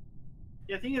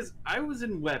 Yeah, the thing is, I was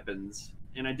in weapons,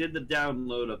 and I did the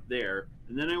download up there,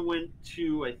 and then I went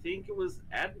to I think it was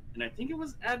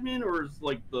admin or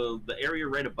like the area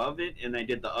right above it, and I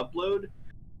did the upload,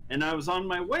 and I was on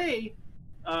my way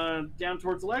down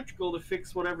towards electrical to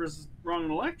fix whatever's wrong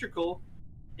in electrical,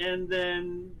 and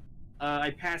then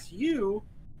I pass you,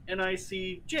 and I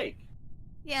see Jake.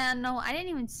 Yeah, no, I didn't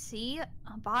even see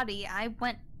a body. I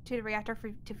went to the reactor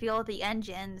to feel the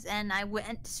engines, and I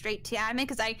went straight to admin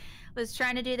because I was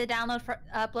trying to do the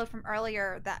upload from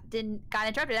earlier that got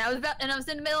interrupted. I was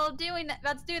in the middle of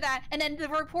about to do that, and then the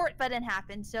report button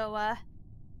happened. So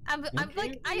I'm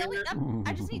like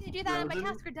I just need to do that, and my Rosen?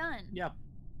 tasks are done. Yeah.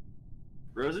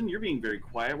 Rosen, you're being very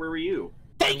quiet. Where were you?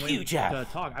 Thank I you, went Jeff. to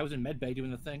talk. I was in medbay doing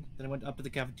the thing. Then I went up to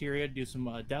the cafeteria to do some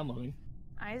downloading.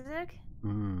 Isaac.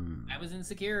 I was in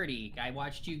security. I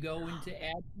watched you go into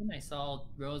admin. I saw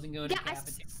Rosen go to Yeah, I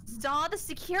cafeteria. saw the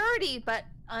security, but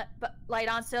light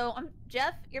on. So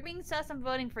Jeff, you're being sus. I'm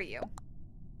voting for you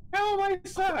How am I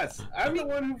sus? I'm the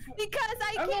one who. because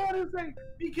I'm the one who's saying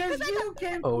because you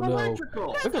came Oh, from no.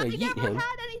 electrical. They're gonna I yeet never him.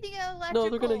 had anything in electrical. No,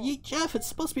 they're gonna yeet Jeff. It's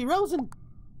supposed to be Rosen.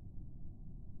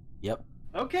 Yep,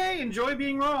 Okay, enjoy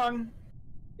being wrong.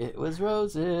 it was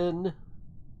Rosen.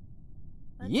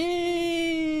 Let's-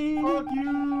 Yay! Fuck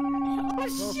you.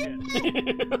 Oh shit!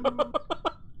 Okay.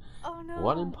 Oh no!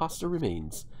 One imposter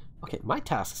remains. Okay, my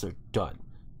tasks are done.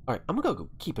 Alright, I'm gonna go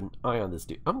keep an eye on this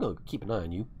dude. I'm gonna keep an eye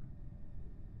on you.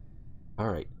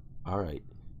 Alright.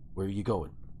 Where are you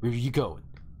going?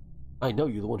 I know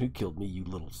you're the one who killed me, you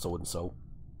little so-and-so.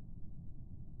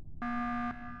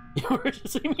 You were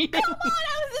just me. Come on!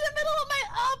 I was in the middle of my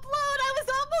upload. I was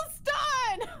almost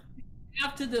done. You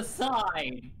have to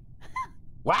decide.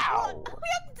 Wow! We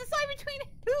have to decide between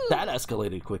who. That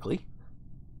escalated quickly.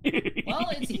 Well,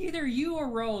 it's either you or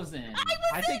Rosen.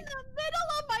 I was think- in the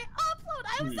middle of my upload.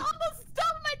 I was almost done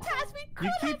with my task. We could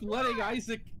You have keep letting won.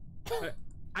 Isaac.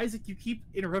 Isaac, you keep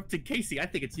interrupting Casey. I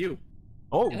think it's you.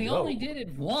 Oh And we no. only did it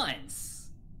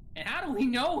once. And how do we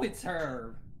know it's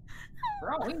her?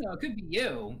 For all we know, it could be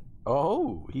you.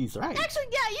 Oh, he's right. Actually,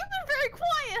 yeah, you've been very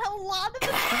quiet a lot of the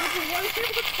time. I was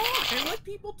able to talk. I let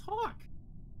people talk.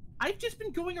 I've just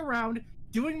been going around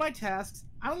doing my tasks.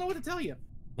 I don't know what to tell you.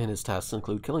 And his tasks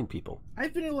include killing people.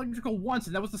 I've been in electrical once,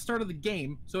 and that was the start of the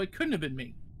game, so it couldn't have been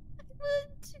me.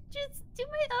 Just do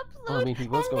my upload. Well, I mean, he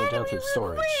was and going then down we through would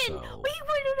storage, win. so... We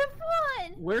would have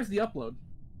won. Where's the upload?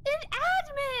 In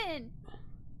admin.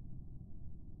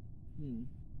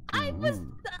 I was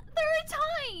Mhm. the third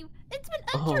time. It's been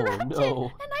Oh, interrupted, no.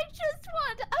 and I just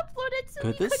wanted to upload it so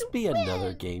Could we this could be win.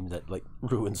 another game that, like,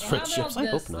 ruins Well, how friendships? about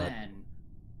I hope this, not. then?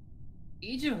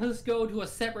 Each of us go to a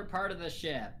separate part of the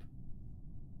ship.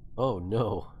 Oh,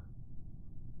 no.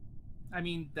 I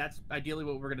mean, that's ideally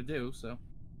what we're gonna do. So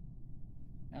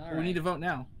All we right. need to vote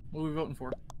now. What are we voting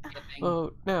for? Shipping.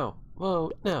 Vote now.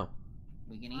 Vote now.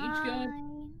 We can each go to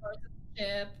Fine. parts of the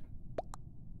ship.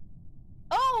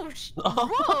 Oh,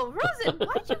 whoa, Rosen,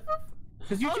 why'd you vote?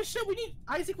 Because you just said we need.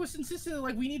 Isaac was insistent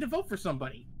like we need to vote for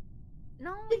somebody.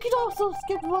 No, You can also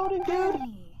skip voting, dude.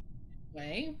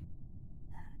 hey.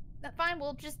 Okay. Fine,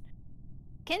 we'll just.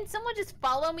 Can someone just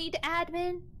follow me to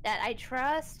admin that I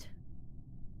trust?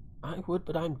 I would,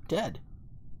 but I'm dead.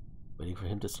 Waiting for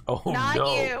him to... Oh, Not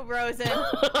no. you, Rosen.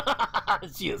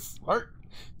 She is smart.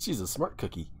 She's a smart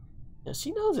cookie. Yeah,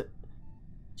 she knows it.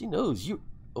 She knows you...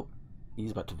 Oh,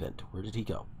 He's about to vent. Where did he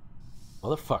go?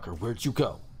 Motherfucker, where'd you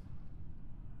go?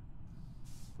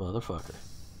 Motherfucker.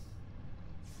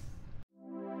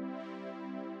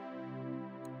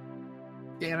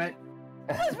 Damn it.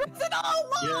 It's an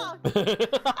all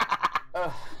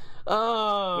Yeah.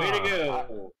 Oh. Way to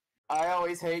go. I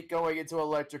always hate going into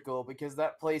electrical because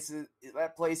that place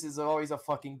is always a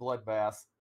fucking bloodbath.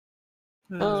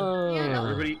 Oh. Yeah, no.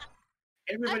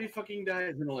 Everybody fucking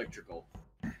dies in electrical.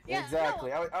 Yeah,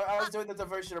 Exactly. I was doing the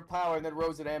diversion of power, and then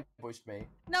Rosen ambushed me.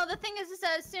 No, the thing is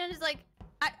that as soon as like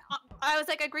I was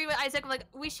like agree with Isaac, like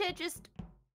we should just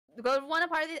go to one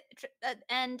part of the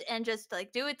end and just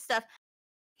like do its stuff.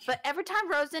 But every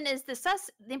time Rosen is the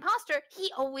imposter,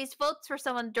 he always votes for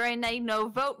someone during a no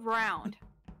vote round.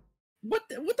 What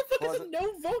the fuck is a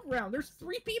no vote round? There's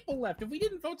 3 people left. If we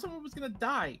didn't vote, someone was gonna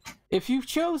die. If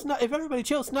everybody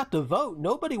chose not to vote,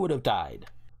 nobody would have died.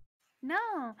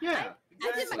 No. Yeah.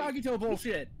 I did Nagito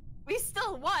bullshit. We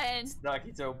still won.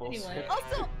 Nagito bullshit. Anyway.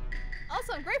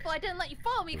 Also, I'm grateful I didn't let you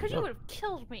follow me because There you you would have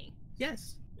killed me.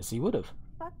 Yes. Yes, he would have.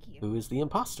 Fuck you. Who is the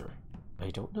imposter? I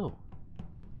don't know.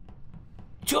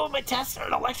 2 of my tests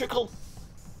are electrical.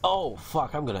 Oh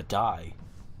fuck! I'm gonna die.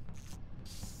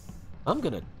 I'm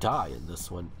gonna die in this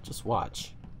one. Just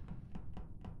watch.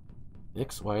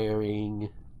 Fix wiring.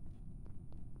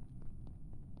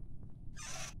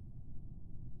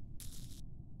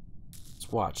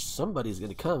 Just watch. Somebody's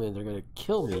gonna come in. They're gonna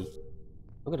kill me.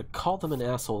 I'm gonna call them an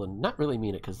asshole and not really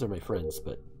mean it because they're my friends,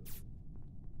 but.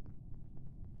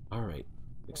 Alright.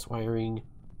 Fix wiring.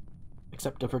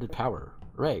 Accept diverted power.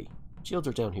 Ray. Shields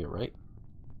are down here, right?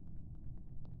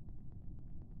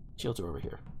 Shields are over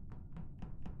here.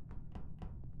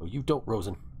 Oh, you don't,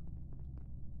 Rosen.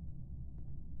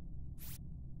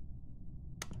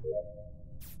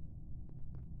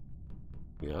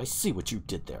 Yeah, I see what you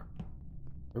did there.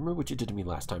 Remember what you did to me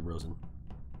last time, Rosen?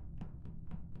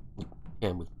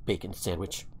 Ham with bacon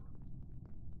sandwich.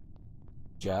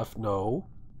 Jeff, no.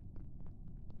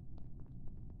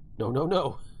 No, no,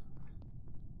 no.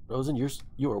 Rosen,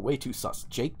 you are way too sus.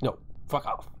 Jake, no. Fuck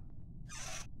off.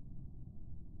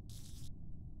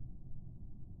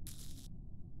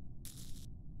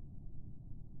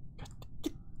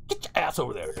 Get your ass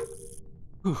over there.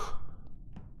 Whew.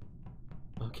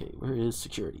 Okay, where is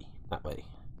security? That way.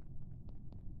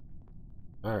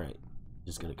 Alright.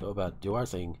 Just gonna go about, do our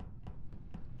thing.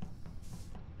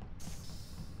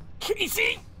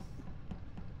 Casey!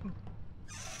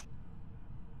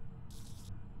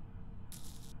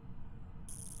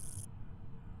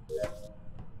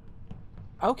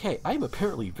 Okay, I'm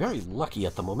apparently very lucky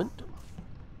at the moment.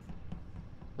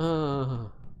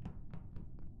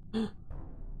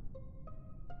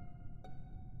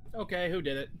 Okay, who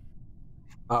did it?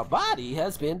 A body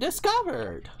has been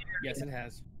discovered! Yes, it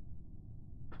has.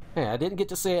 Hey, I didn't get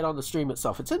to say it on the stream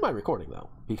itself. It's in my recording, though,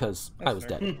 because I was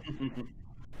fair. dead.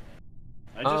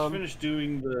 I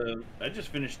just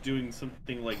finished doing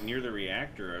something like near the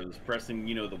reactor. I was pressing,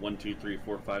 the 1, 2, 3,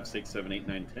 4, 5, 6, 7, 8,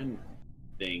 9, 10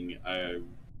 thing. I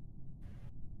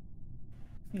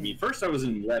mean, first I was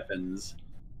in weapons,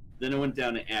 then I went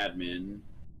down to admin,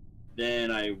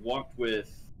 then I walked with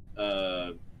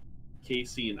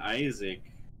Casey and Isaac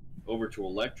over to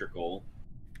electrical,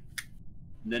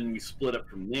 and then we split up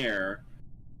from there.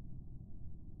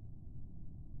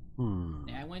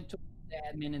 Yeah, I went to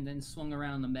admin and then swung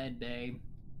around the med bay.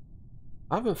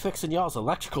 I've been fixing y'all's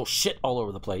electrical shit all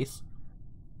over the place.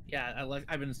 Yeah,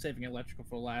 I've been saving electrical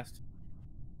for last.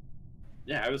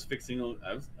 Yeah, I was fixing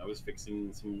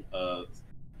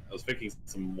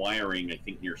some wiring, I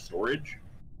think, near storage.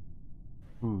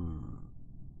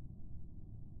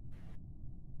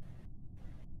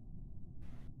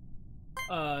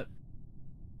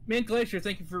 Man Glacier,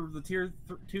 thank you for the tier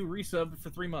 2 resub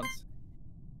for 3 months.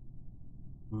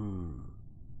 I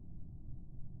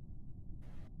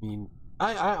mean,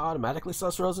 I automatically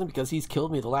sus Rosen because he's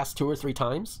killed me the last 2 or 3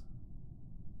 times.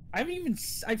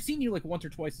 I've seen you like once or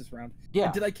twice this round. Yeah.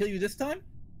 And did I kill you this time?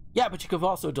 Yeah, but you could have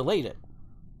also delayed it.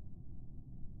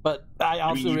 But I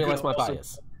also realized my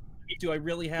bias. Do I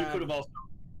really have? You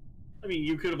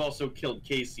could have also killed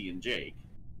Casey and Jake.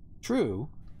 True.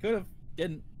 Could have.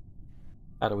 Didn't.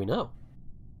 How do we know?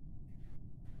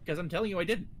 Because I'm telling you I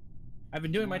didn't. I've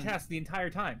been doing my tasks the entire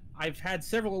time. I've had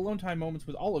several alone time moments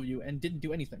with all of you and didn't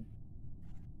do anything.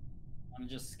 Want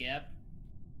to just skip?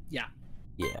 Yeah.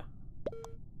 Yeah.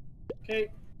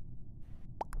 Okay.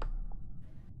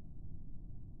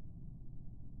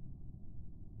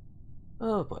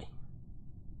 Oh boy.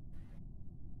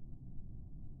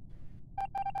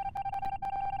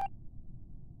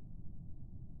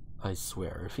 I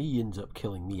swear, if he ends up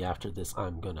killing me after this,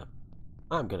 I'm gonna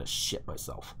shit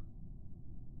myself.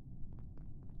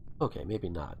 Okay, maybe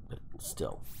not, but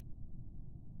still.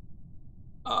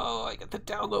 Oh, I got the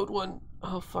download one.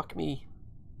 Oh, fuck me.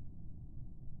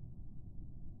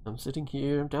 I'm sitting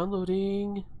here, I'm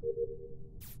downloading.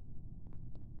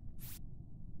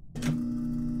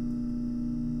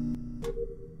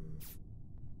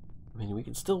 I mean, we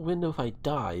can still win if I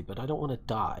die, but I don't want to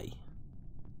die.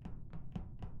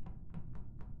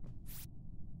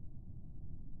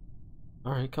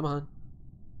 Alright, come on.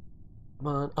 Come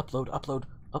on, upload, upload,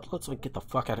 upload so I can get the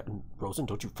fuck out of it. Rosen,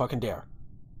 don't you fucking dare.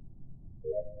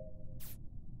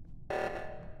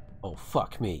 Oh,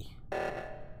 fuck me.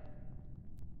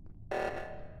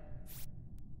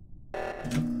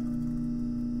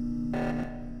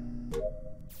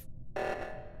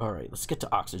 Alright, let's get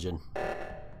to oxygen.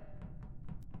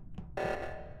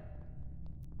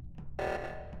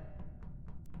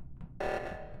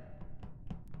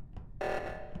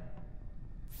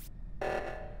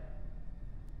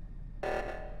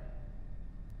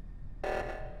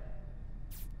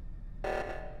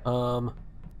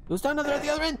 Who's down there at the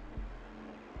other end?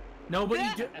 Nobody.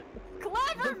 Yeah.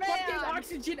 Clever The man. fucking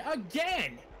oxygen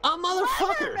again. A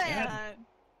motherfucker! Clever man.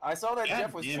 I saw that God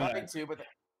Jeff was damn trying it. to, but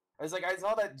I was like, I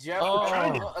saw that Jeff. Oh.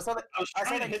 I saw that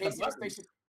trying to hit the Casey was button. stationed.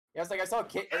 Yeah, I was like, I saw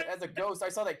as a ghost. I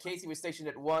saw that Casey was stationed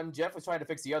at one. Jeff was trying to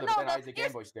fix the other, No, but then but Isaac here's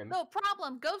ambushed him. No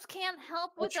problem. Ghosts can't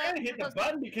help I was with trying to hit the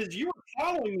button because you were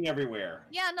following me everywhere.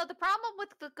 Yeah, no, the problem with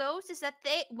the ghosts is that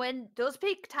when those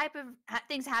big type of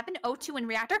things happen, O2 and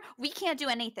reactor, we can't do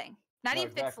anything. Not No,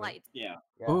 even fix exactly. lights. Yeah.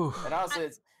 Yeah. Oof. And honestly,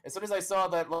 as soon as I saw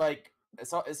that,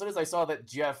 as soon as I saw that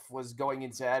Jeff was going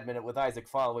into admin with Isaac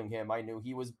following him, I knew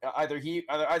he was either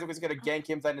Isaac was going to gank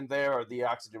him then and there, or the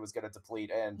oxygen was going to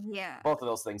deplete, and Yeah. both of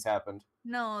those things happened.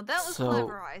 No, that was So-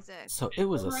 clever, Isaac. So it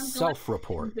was a I'm glad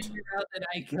self-report. You figured out that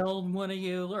I killed one of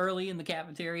you early in the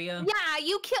cafeteria. Yeah,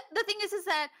 you killed. The thing is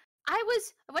that I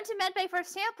went to medbay for a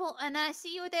sample, and I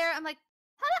see you there. I'm like,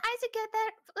 how did Isaac get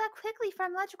that quickly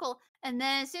from electrical? And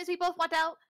then as soon as we both walked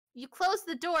out, you closed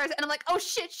the doors, and I'm like, oh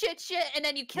shit, and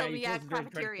then you killed me at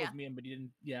cafeteria. Me in, but he didn't.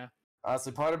 Yeah.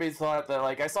 Honestly, part of me thought that,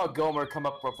 I saw Gomer come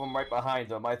up from right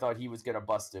behind him. I thought he was going to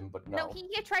bust him, but no. No, he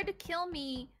had tried to kill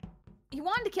me. He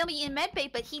wanted to kill me in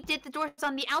medbay, but he did the doors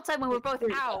on the outside when we were both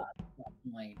out.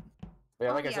 Like, Yeah,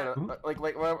 Oh, like I yeah. said,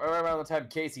 like around the time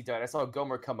Casey died, I saw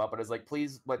Gomer come up, and I was like,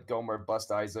 please let Gomer bust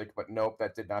Isaac, but nope,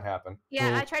 that did not happen.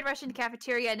 Yeah, Oh. I tried rushing the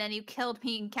cafeteria, and then you killed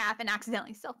me in caf and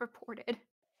accidentally self-reported.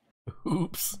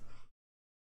 Oops.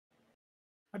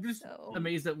 I'm just So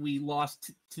amazed that we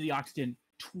lost to the oxygen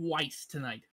twice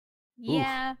tonight.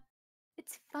 yeah,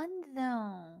 it's fun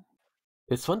though.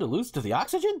 It's fun to lose to the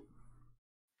oxygen?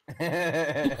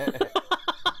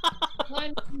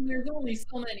 when there's only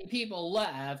so many people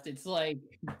left, it's like,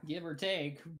 give or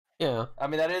take. Yeah. I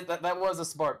mean, that was a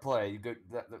smart play.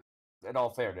 In all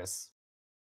fairness.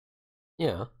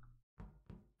 Yeah.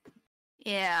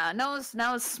 Yeah, that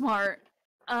was smart.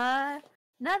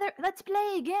 Let's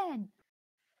play again.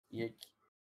 Yeek.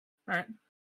 All right.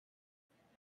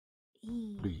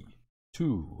 3,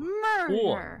 2, Murder.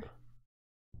 1.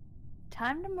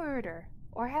 Time to murder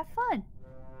or have fun.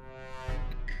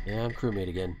 Yeah, I'm crewmate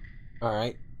again.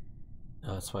 Alright.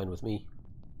 That's fine with me.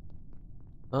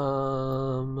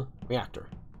 Reactor.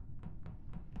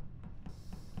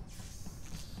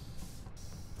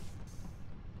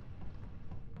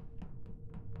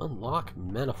 Unlock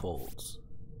manifolds.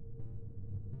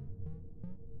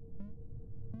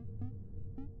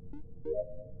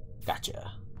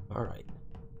 Gotcha. Alright.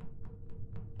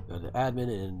 Go to admin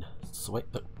and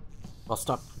swipe. I'll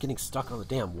stop getting stuck on the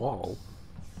damn wall.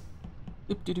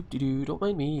 Doop de doop de doo. Don't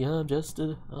mind me. I'm just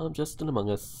an Among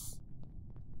Us.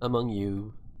 Among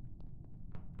you.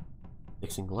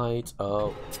 Fixing lights.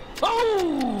 Oh.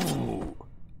 Oh!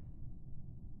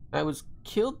 I was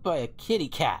killed by a kitty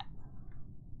cat.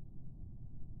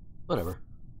 Whatever.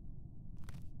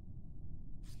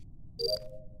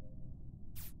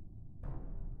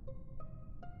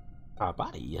 Our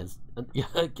body has. Yeah,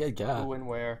 Who and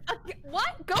where?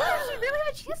 What? Ghost should really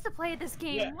have a chance to play this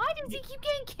game. Yeah. Why does he keep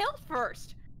getting killed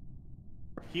first?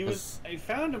 He was. I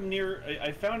found him near.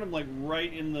 I found him like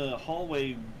right in the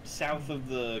hallway south of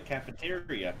the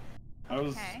cafeteria. I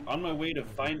was Okay. on my way to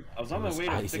find. I was on It my was way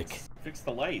to Isaac. fix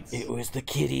the lights. It was the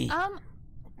kitty.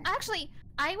 Actually,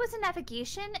 I was in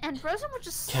navigation, and Rosen was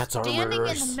just Cats are standing in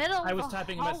murderers. the middle of I was the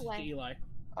typing a message to hallway. Eli.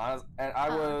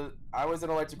 I was in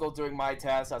electrical doing my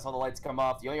task. I saw the lights come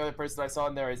off. The only other person I saw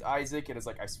in there is Isaac, and it's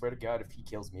like, I swear to God, if he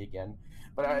kills me again.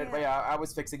 But I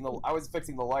was fixing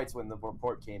the lights when the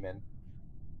report came in.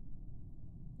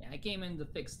 Yeah, I came in to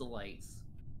fix the lights.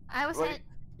 I was Well, at.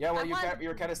 Yeah, well, I you want-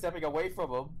 were kind of stepping away from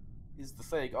him. is the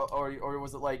thing, or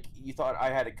was it like you thought I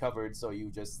had it covered, so you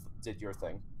just did your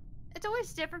thing? It's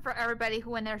always different for everybody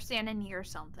when they're standing near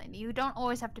something. You don't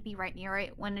always have to be right near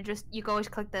it. When you can always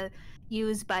click the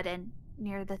use button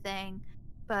near the thing.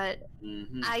 But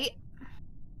Mm-hmm. I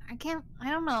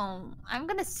don't know. I'm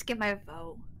gonna skip my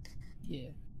vote. Yeah.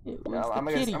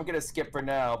 I'm gonna skip for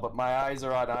now, but my eyes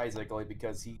are on Isaac only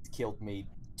because he killed me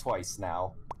twice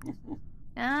now. No,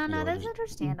 You that's under-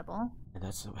 understandable. And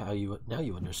that's how you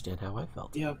understand how I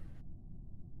felt. Yep.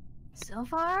 So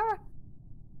far,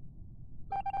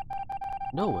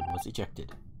 No one was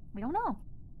ejected. we don't know.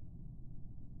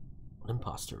 One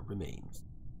imposter remains.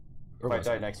 If I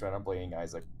die next round, I'm blaming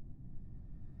Isaac.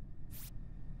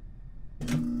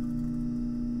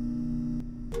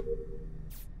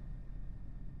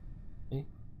 Okay.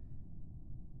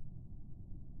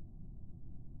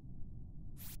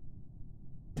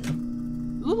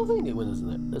 Little thing that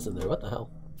isn't there. Isn't there? What the hell?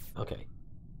 Okay.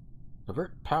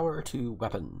 Convert power to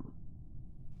weapon.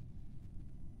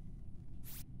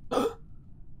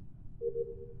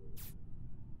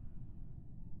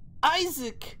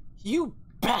 Isaac! You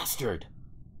bastard!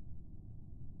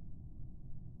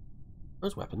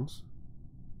 Where's weapons?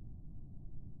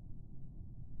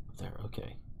 Up there,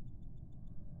 okay.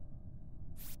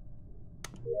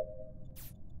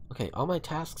 Okay, all my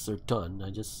tasks are done.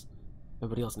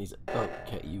 Everybody else needs it.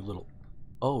 Okay, you little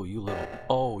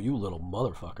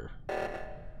motherfucker.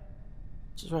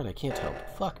 Which is right, I can't help.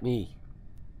 Fuck me.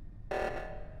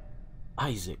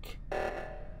 Isaac.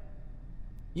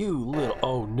 You little...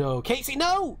 Oh no. Casey,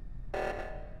 no!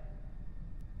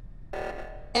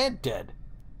 And dead.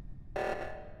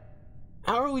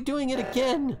 How are we doing it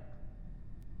again?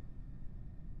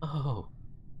 Oh.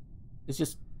 It's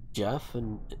just Jeff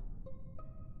and...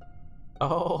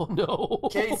 Oh no.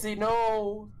 Casey,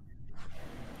 no!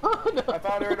 Oh no. I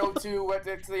found her in O2, went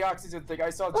to the oxygen thing. I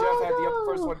saw Jeff had the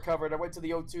first one covered. I went to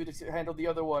the O2 to handle the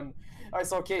other one. I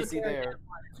saw Casey there.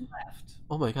 Left.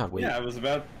 Oh my god, wait. Yeah, I was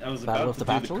about of to the do the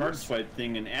card Bachelors? swipe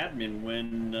thing in admin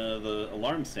when the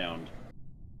alarm sound.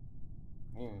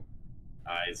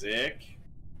 Isaac,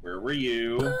 where were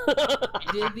you?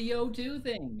 He did the O2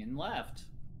 thing and left.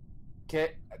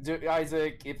 Okay,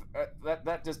 Isaac, if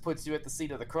that just puts you at the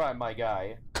scene of the crime, my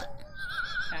guy.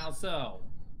 How so?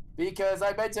 Because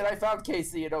I mentioned I found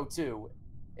Casey in O2.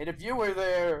 And if you were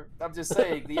there, I'm just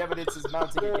saying, the evidence is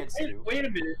mounting against you. Wait a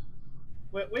minute.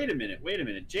 Wait a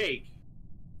minute, Jake.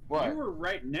 What? You were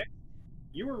right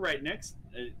next.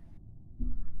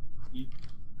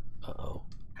 Uh-oh.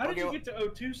 How did Okay, you get to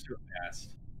O2 so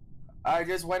fast? I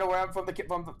just went around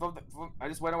I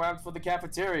just went around for the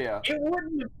cafeteria. It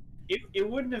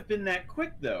wouldn't have been that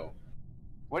quick though.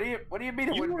 What do you mean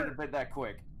it wouldn't have been that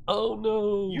quick? Oh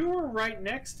no. You were right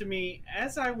next to me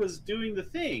as I was doing the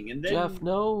thing, and then Jeff,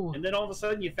 no. and then all of a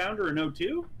sudden you found her in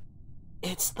O2?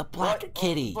 It's the black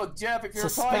kitty. Look, Jeff, if you're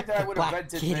Suspect implying that I the would have black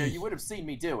rented kitty. there, you would have seen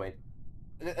me do it.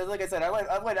 Like I said, I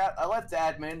left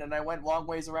admin and I went long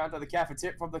ways around to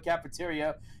the from the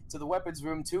cafeteria to the weapons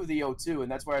room to the O2,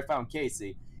 and that's where I found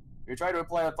Casey. If you're trying to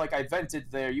imply that like I vented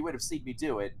there, you would have seen me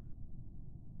do it.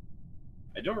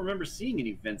 I don't remember seeing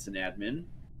any vents in admin.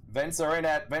 Vent is in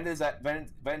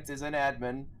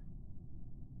admin.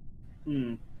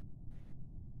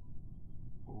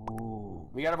 Ooh.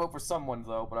 We gotta vote for someone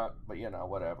though, but you know,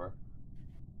 whatever.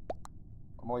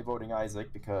 I'm only voting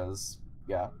Isaac because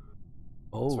yeah.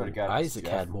 Oh, Swear to God, it's Isaac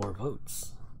Jeff. had more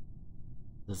votes.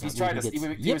 Does that He's mean trying to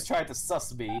gets... he was trying to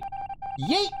suss me.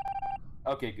 Yeet!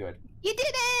 Okay, good. You did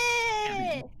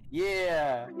it!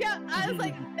 Yeah. Yeah, I was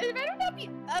like, it better not be.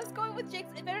 I was going with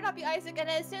Jix. It better not be Isaac. And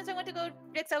as soon as I went to go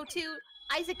Jix O2,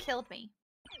 Isaac killed me.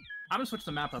 I'm gonna switch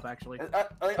the map up actually. I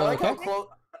like how close.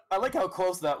 I like how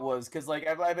close that was, because like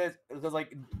because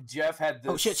like Jeff had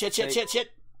this. Oh shit!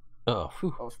 Oh,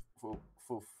 whew. Oh,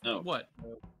 foof. Oh, What?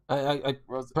 I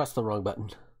Rose. pressed the wrong button.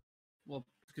 Well,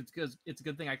 it's because it's a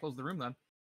good thing I closed the room then.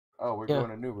 Oh, we're Yeah. going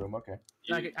to a new room. Okay.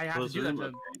 I have to close do the that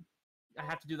room, to. I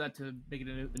have to do that to make it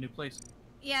a new place.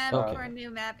 Yeah, Okay. for a new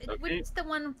map. Okay. It's the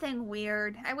one thing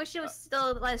weird. I wish it was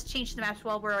still let us change the maps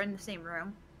while we're in the same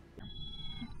room.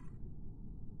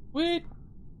 Wait.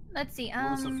 Let's see.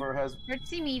 Lucifer has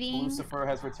Emergency meeting.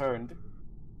 returned.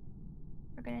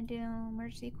 We're gonna do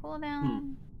emergency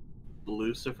cooldown.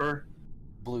 Lucifer.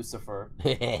 Lucifer.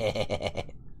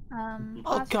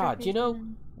 Oh, God, you know,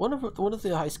 observation. one of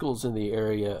the high schools in the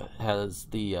area has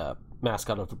the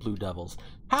mascot of the Blue Devils.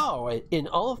 How, in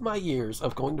all of my years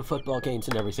of going to football games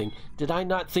and everything, did I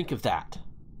not think of that?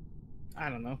 I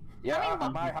don't know. Yeah,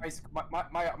 my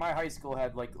high school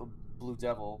had like a Blue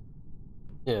Devil.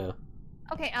 Yeah.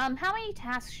 Okay. How many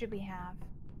tasks should we have?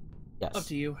 Yes. Up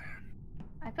to you.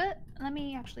 Let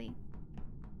me actually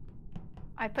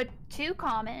I put 2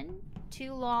 common,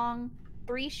 2 long,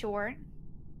 3 short.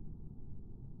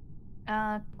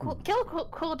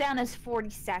 Cooldown is 40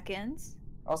 seconds.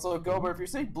 Also, Gober, if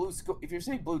you're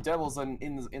saying blue devils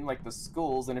in like the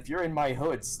schools, and if you're in my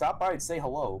hood, stop by and say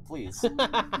hello, please.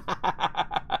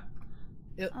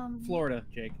 Florida,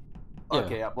 Jake. Yeah.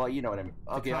 Okay, well, you know what I mean.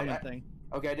 The Okay, common thing.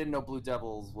 okay, I didn't know Blue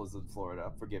Devils was in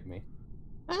Florida. Forgive me.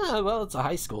 Well, it's a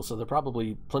high school, so there are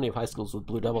probably plenty of high schools with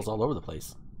blue devils all over the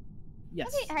place.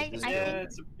 Yes. Okay, Yeah,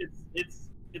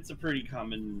 it's a pretty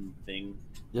common thing.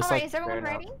 Just Alright, like is everyone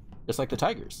fair ready? just like the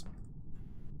tigers.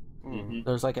 Mhm.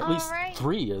 There's like at least Alright.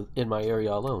 3 in my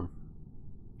area alone.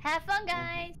 Have fun,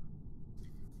 guys!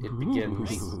 It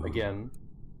begins Ooh. again.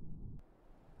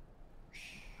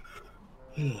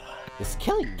 This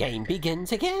killing game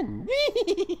begins again.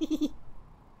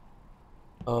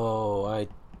 Oh, I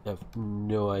have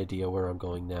no idea where I'm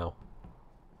going now.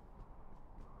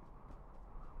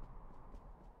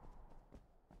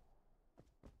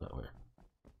 Not where.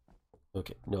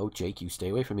 Okay, no, Jake, you stay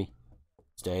away from me.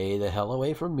 Stay the hell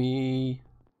away from me.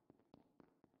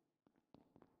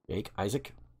 Jake,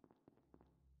 Isaac.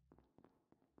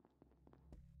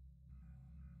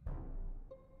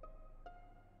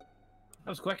 That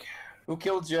was quick. Who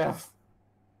killed Jeff?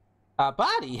 A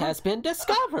body has been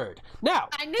discovered. Now,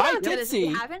 I knew I that was did gonna see.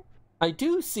 happen. I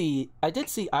did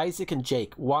see Isaac and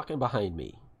Jake walking behind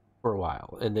me for a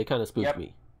while, and they kind of spooked Yep.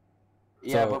 me.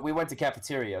 Yeah, So- but we went to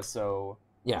cafeteria, so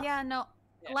Yeah. Yeah, no.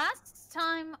 Yeah. Last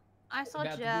time I saw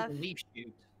About to do Jeff. the leaf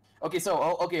shoot. okay. So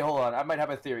okay, hold on. I might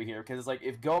have a theory here because it's like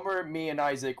if Gomer, me, and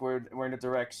Isaac were in a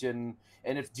direction,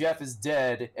 and if Jeff is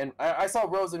dead, and I saw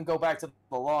Rosen go back to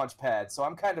the launch pad, so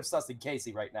I'm kind of sussing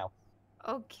Casey right now.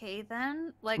 Okay,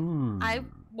 then. Like, Hmm. I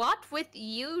walked with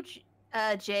you,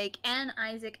 Jake, and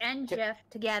Isaac, and Ca- Jeff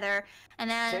together, and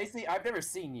then. Casey, I've never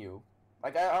seen you.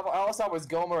 Like all I saw was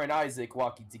Gomer and Isaac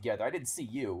walking together. I didn't see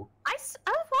you. I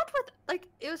walked with, like,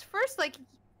 it was first, like,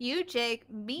 you, Jake,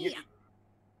 me, You-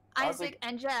 I was Isaac, like-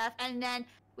 and Jeff, and then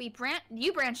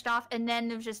you branched off, and then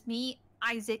it was just me,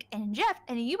 Isaac, and Jeff,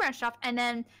 and then you branched off, and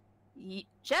then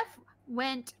Jeff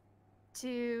went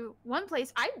to one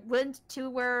place. I went to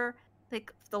where,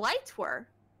 like, the lights were.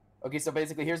 Okay, so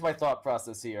basically, here's my thought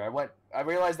process here. I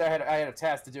realized I had a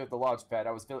task to do at the launch pad.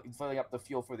 I was filling up the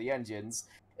fuel for the engines,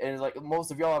 and like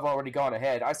most of y'all have already gone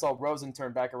ahead. I saw Rosen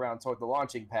turn back around toward the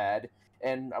launching pad,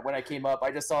 and when I came up, I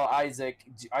just saw Isaac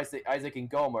and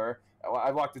Gomer.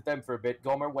 I walked with them for a bit.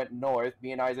 Gomer went north.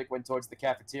 Me and Isaac went towards the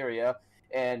cafeteria,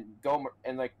 and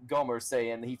Gomer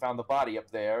saying he found the body up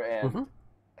there, and. Mhm.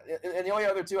 And the only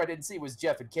other 2 I didn't see was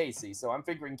Jeff and Casey, so I'm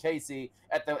figuring Casey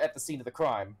at the scene of the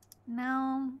crime.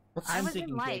 No. I I'm was in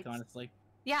thinking lights. Jake, honestly.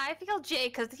 Yeah, I feel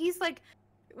Jake, because he's like,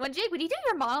 when you do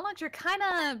your monologues, you're kind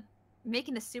of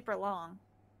making this super long.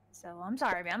 So I'm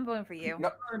sorry, man. I'm voting for you.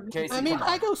 No, Casey, I mean, come on.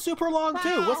 I go super long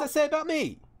too. What's that say about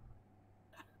me?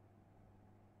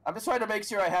 I'm just trying to make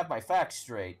sure I have my facts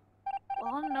straight.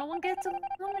 Well, no one gets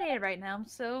eliminated right now,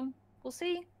 so we'll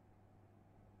see.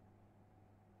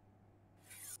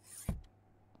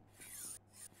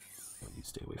 You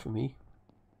stay away from me.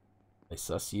 I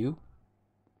suss you.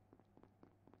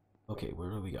 Okay, where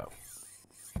do we go?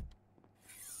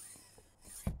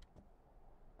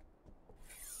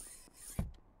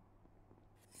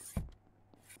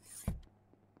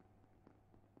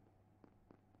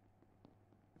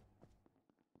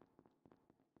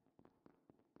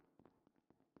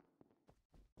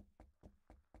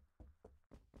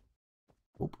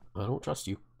 Nope, I don't trust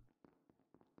you.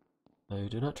 I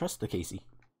do not trust the Casey.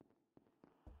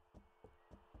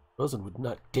 Rosen would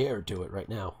not dare do it right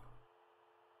now.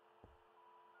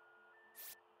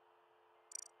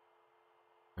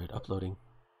 Alright, uploading.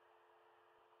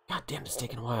 God damn, it's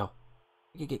taking a while.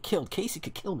 I could get killed. Casey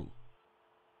could kill me.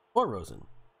 Or Rosen.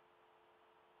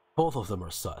 Both of them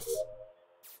are sus.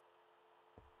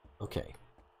 Okay.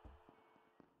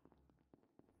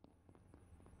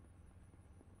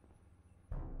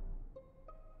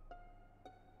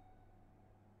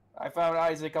 I found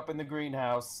Isaac up in the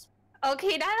greenhouse.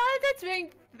 Okay, now that's being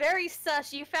very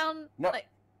sus. You found, No, like,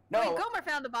 No, wait, Gomer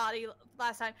found the body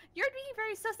last time. You're being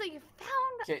very sus that you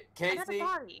found another Casey,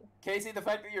 body. Casey, the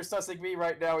fact that you're sussing me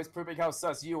right now is proving how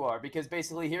sus you are. Because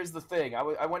basically, here's the thing: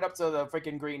 I went up to the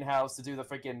freaking greenhouse to do the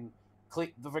freaking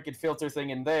filter thing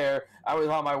in there. I was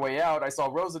on my way out. I saw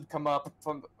Rosen come up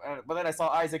from, but then I saw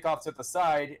Isaac off to the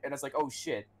side, and it's like, oh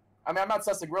shit. I mean, I'm not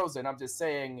sussing Rosen. I'm just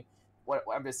saying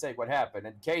what happened.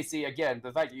 And Casey, again,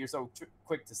 the fact that you're so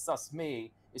quick to suss me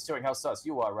is showing how sus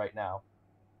you are right now.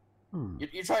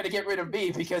 You're trying to get rid of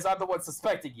me because I'm the one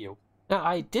suspecting you. Now,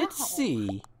 I did No.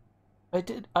 see...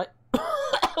 I...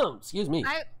 Excuse me.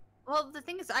 Well, the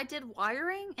thing is, I did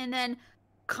wiring, and then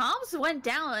comms went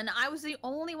down, and I was the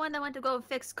only one that went to go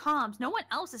fix comms. No one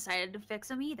else decided to fix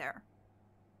them either.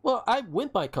 Well, I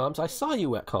went by comms. I saw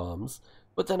you at comms,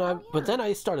 but then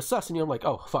I started sussing you. I'm like,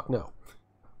 oh fuck no.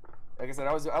 Like I said,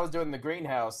 I was doing the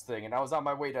greenhouse thing, and I was on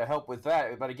my way to help with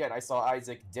that. But again, I saw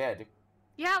Isaac dead.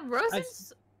 Yeah,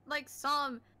 Rosen's like saw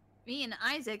me and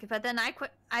Isaac, but then I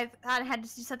quit. I thought I had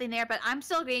to do something there, but I'm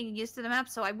still getting used to the map,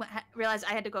 so I realized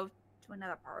I had to go to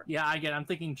another part. Yeah, I'm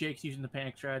thinking Jake's using the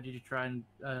panic strategy to try and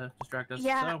distract us.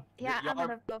 Yeah, So. yeah, I'm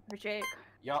gonna go for Jake.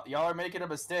 Y'all are making a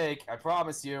mistake. I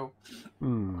promise you.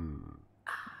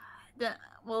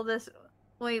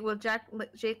 Wait, will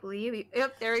Jake leave?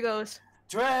 Yep, there he goes.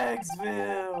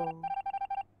 Dragsville.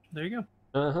 There you go.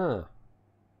 Uh-huh.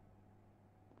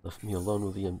 Left me alone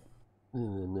with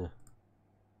the...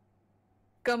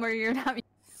 Gomer, you're not...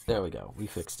 There we go. We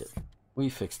fixed it. We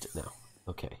fixed it now.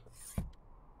 Okay.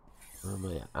 Where am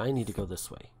I at? I need to go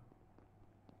this way.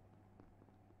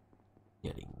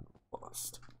 Getting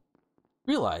lost.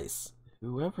 Realize,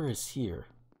 whoever is here...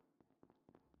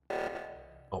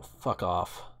 Oh, fuck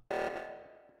off.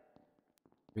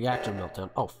 Reactor meltdown.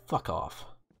 Oh, fuck off.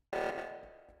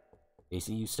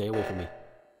 Casey, you stay away from me.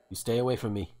 You stay away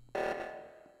from me.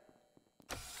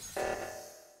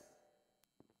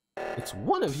 It's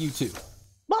one of you two.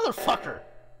 Motherfucker!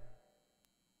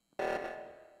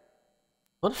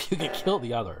 One of you can kill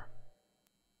the other.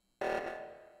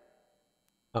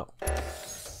 Oh.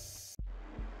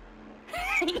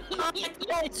 I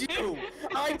told you!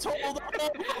 I told all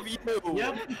of you!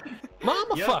 Yep.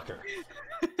 Mamafucker!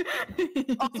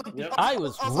 Yep. I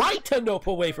was right to nope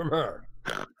away from her!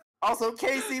 Also,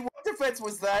 Casey, what defense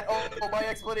was that? Oh, my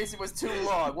explanation was too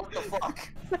long. What the fuck?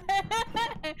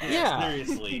 Yeah.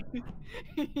 Seriously.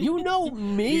 You know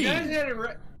me! You guys had it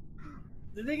right.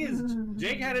 The thing is,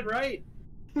 Jake had it right.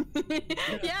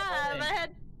 Yeah,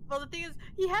 but the thing is,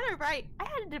 he had it right. I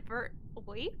had to divert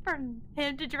away from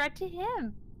him to direct to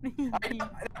him.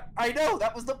 I know,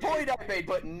 that was the point I made,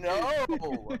 but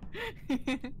no!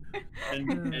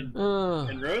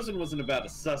 And Rosen wasn't about to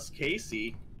sus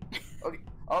Casey. Okay.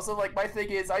 Also, like, my thing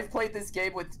is, I've played this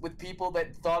game with people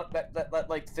that thought that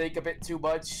like think a bit too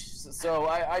much, so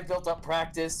I built up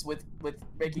practice with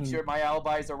making sure my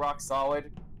alibis are rock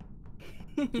solid.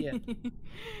 Yeah.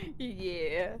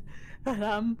 Yeah. But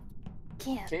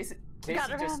can't. Casey Got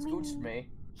just around scooched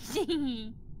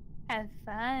me. Have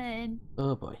fun.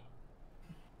 Oh boy.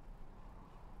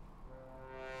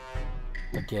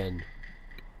 Again.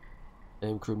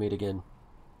 Same crewmate again.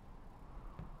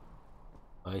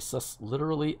 I sus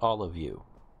literally all of you.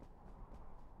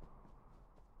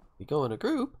 We go in a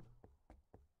group.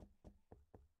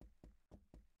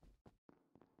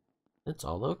 It's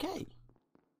all okay.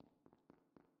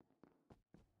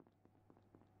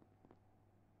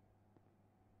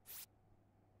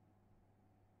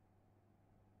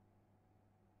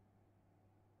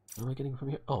 What am I getting from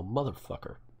here? Oh,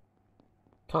 motherfucker.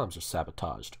 Comms are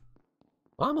sabotaged.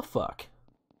 I'm a fuck.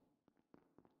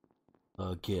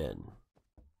 Again.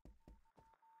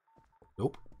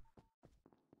 Nope.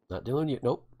 Not dealing with you.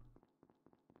 Nope.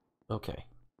 Okay.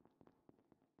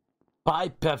 Buy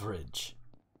beverage.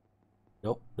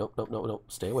 Nope, nope, nope, nope,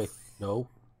 nope. Stay away. No.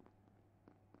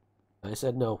 I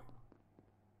said no.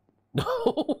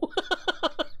 No!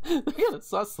 They're gonna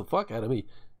suss the fuck out of me.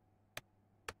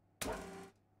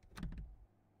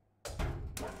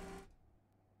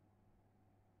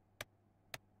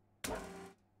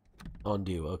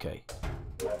 Undo, okay.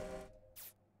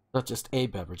 Not just a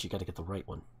beverage, you gotta get the right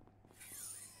one.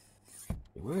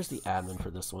 Where's the admin for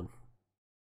this one?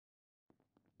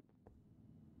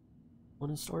 One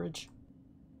in storage?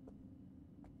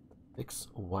 Fix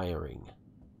wiring.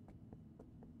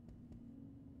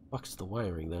 Fuck's the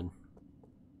wiring then?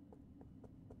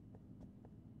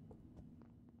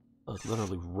 Oh, it's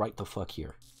literally right the fuck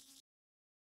here.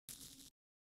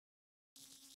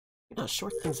 You're not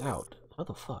short things out. How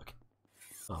the fuck?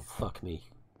 Oh, fuck me.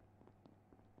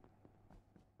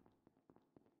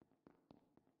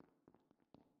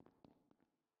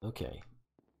 Okay.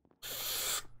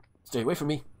 Stay away from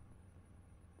me.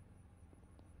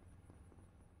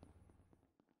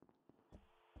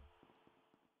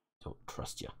 Don't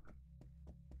trust you.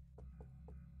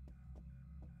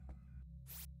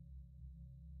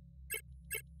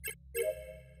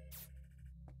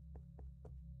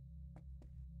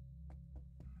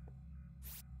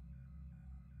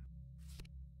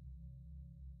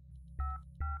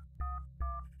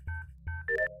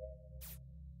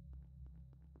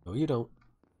 No, you don't.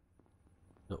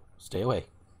 No, stay away.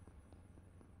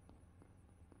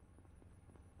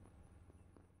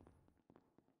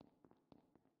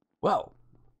 Well,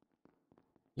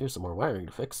 Here's some more wiring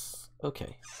to fix.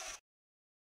 Okay.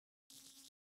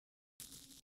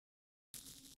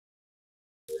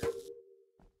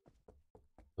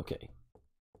 Okay.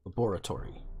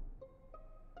 Laboratory.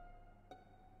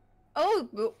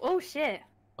 Oh shit.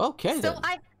 Okay, So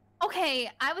then.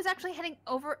 I was actually heading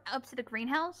up to the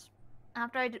greenhouse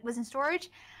after I was in storage,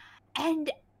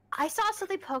 and I saw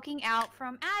something poking out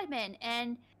from admin,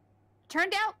 and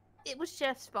turned out it was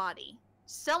Jeff's body.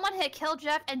 Someone had killed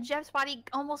Jeff, and Jeff's body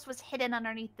almost was hidden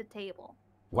underneath the table.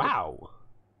 Wow.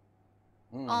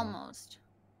 Almost.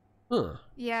 Huh.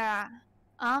 Yeah.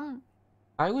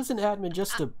 I was in admin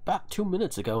just about 2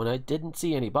 minutes ago, and I didn't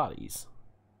see any bodies.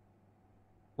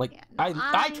 Like, Yeah, no,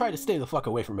 I try to stay the fuck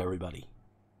away from everybody.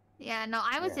 Yeah, no,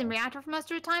 I was in reactor for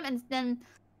most of the time, and then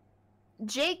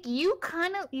Jake, you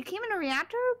came in a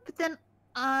reactor, but then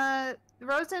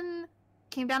Rosen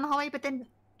came down the hallway, but then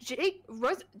Jake,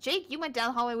 you went down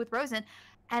the hallway with Rosen,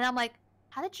 and I'm like,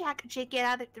 how did Jake get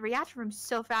out of the reactor room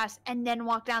so fast and then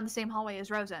walk down the same hallway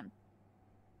as Rosen?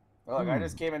 Look, I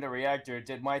just came into reactor,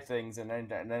 did my things, and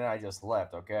then I just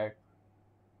left. Okay.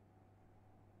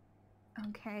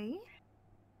 Okay.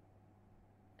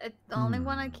 The only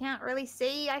one I can't really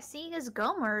say I see is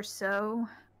Gomer, so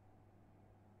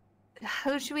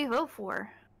who should we vote for?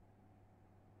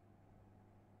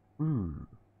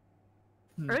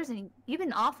 Rosen, you've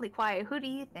been awfully quiet. Who do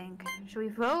you think? Should we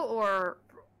vote or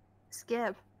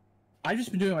skip? I've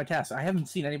just been doing my tasks. I haven't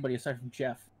seen anybody aside from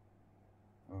Jeff.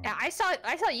 Yeah, I saw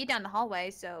you down the hallway,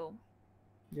 so.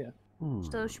 Yeah.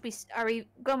 So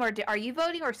Gomer, are you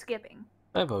voting or skipping?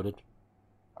 I voted.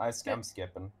 I'm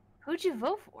skipping. Who'd you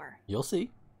vote for? You'll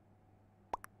see.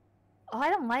 Oh, I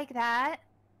don't like that.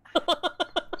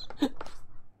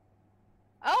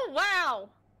 Oh, wow!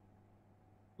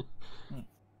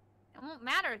 It won't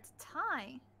matter, it's a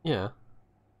tie. Yeah.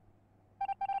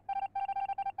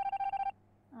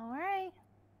 Alright.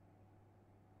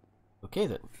 Okay,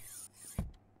 then.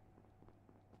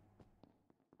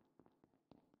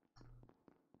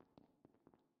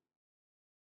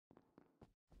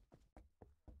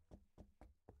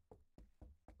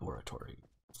 Laboratory.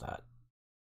 What's that?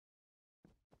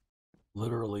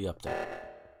 Literally up there.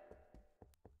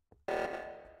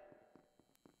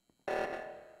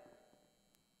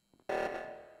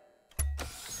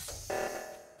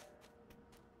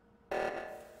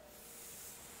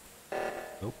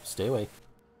 Nope, stay away.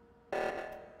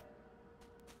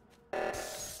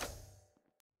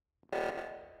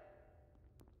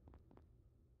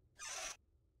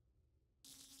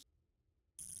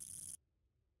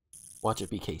 Watch it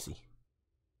be Casey.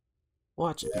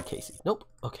 Watch it be Casey. Nope.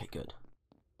 Okay, good.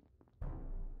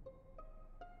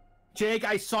 Jake,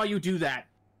 I saw you do that.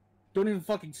 Don't even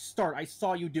fucking start. I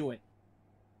saw you do it.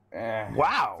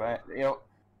 Wow.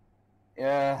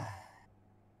 Yeah.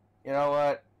 You know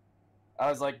what? I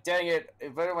was like, dang it,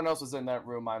 if anyone else was in that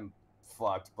room, I'm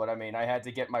fucked. But I mean, I had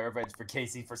to get my revenge for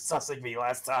Casey for sussing me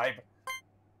last time.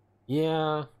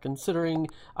 Yeah, considering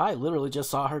I literally just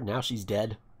saw her, now she's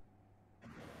dead.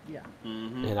 Yeah.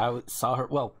 And I saw her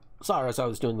as I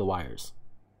was doing the wires.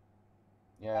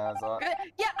 Yeah,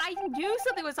 Yeah, I knew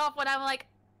something was off when I'm like,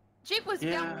 Jake was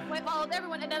followed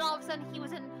everyone, and then all of a sudden he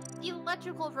was in the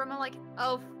electrical room. I'm like,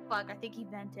 oh fuck, I think he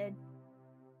vented.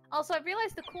 Also, I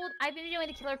realized I've been doing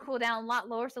the killer cooldown a lot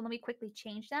lower, so let me quickly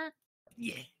change that.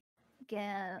 Yeah,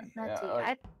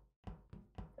 I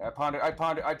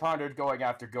pondered going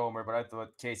after Gomer, but I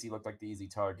thought Casey looked like the easy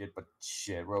target. But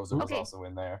shit, Rosen was also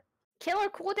in there. Killer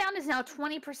cooldown is now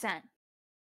 20%.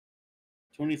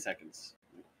 20 seconds.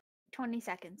 20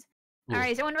 seconds. All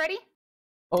right, is everyone ready?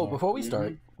 Oh, before we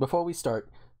start,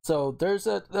 so there's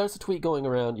a tweet going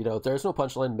around. There's no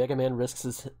punchline. Mega Man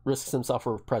risks himself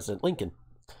for President Lincoln,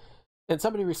 and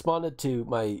somebody responded to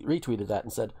my retweet of that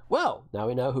and said, "Well, now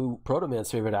we know who Proto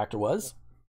Man's favorite actor was."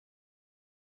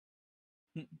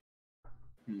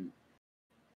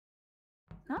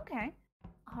 Okay.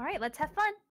 All right, let's have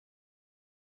fun.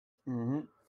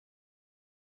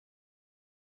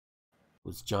 It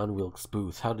was John Wilkes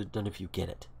Booth. How did none of you get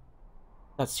it?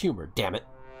 That's humor, damn it.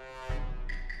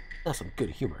 That's some good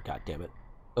humor, god damn it.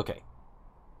 Okay.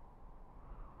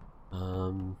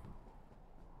 Oh.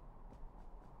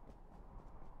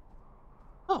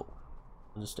 I'll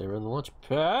just stay around the launch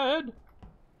pad.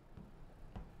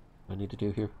 What do I need to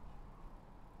do here?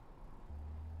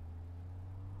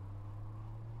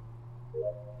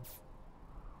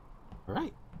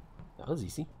 Alright. That was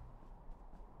easy.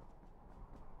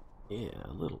 Yeah,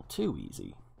 a little too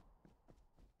easy.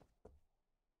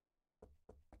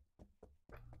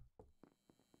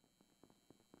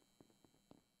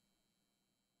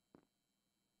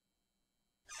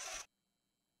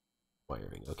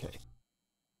 Wiring, okay.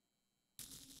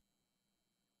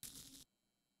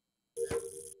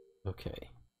 Okay.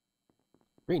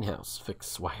 Greenhouse,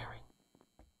 fix wiring.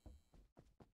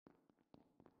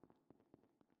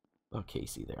 Oh,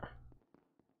 Casey there.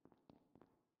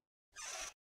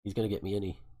 He's gonna get me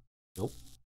any. Nope.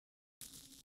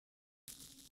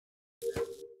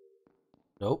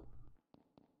 Nope.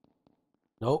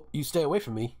 Nope, you stay away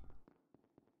from me.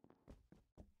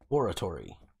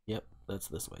 Oratory. Yep, that's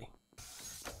this way.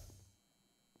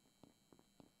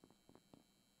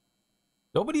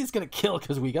 Nobody's gonna kill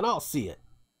because we can all see it.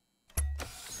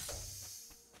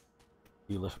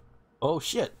 You lift. Oh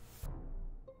shit.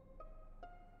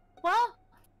 Well,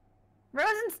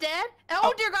 Rosen's dead.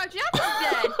 Oh dear God, Jeff is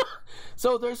dead.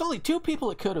 So there's only 2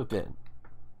 people it could have been.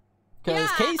 Because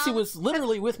Yeah, Casey was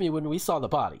literally with me when we saw the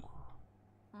body.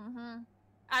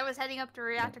 I was heading up to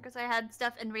reactor because I had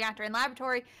stuff in reactor and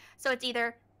laboratory. So it's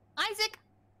either Isaac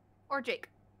or Jake.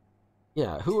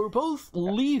 Yeah, who were both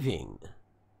leaving.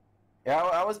 Yeah,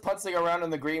 I was putzing around in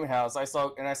the greenhouse. I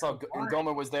saw and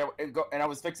Gomer was there, and I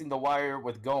was fixing the wire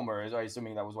with Gomer. I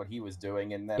assuming that was what he was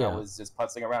doing, and then I was just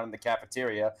putzing around in the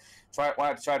cafeteria,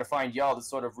 wanted to try to find y'all to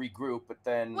sort of regroup, but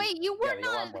then Wait, you were the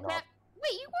not alarm in the went off.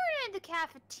 Wait, you weren't in the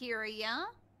cafeteria.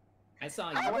 I saw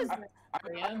you.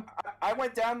 I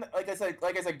went down, like I said,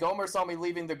 Gomer saw me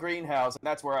leaving the greenhouse, and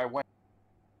that's where I went.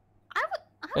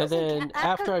 And then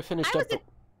after I finished up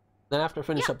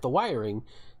the wiring,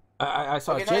 I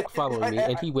saw Jake following me,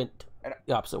 and he went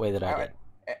the opposite way that I did.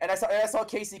 And I saw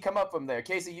Casey come up from there.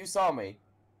 Casey, you saw me.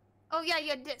 Oh yeah,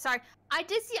 you did. Sorry, I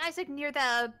did see Isaac near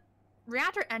the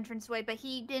reactor entranceway, but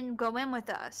he didn't go in with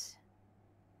us.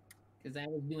 Because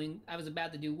I was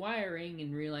about to do wiring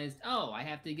and realized, oh, I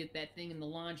have to get that thing in the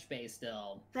launch bay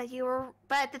still.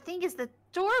 But the thing is, the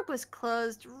door was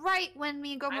closed right when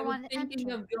me and Gomer I was wanted to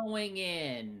thinking enter. of going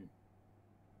in.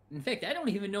 In fact, I don't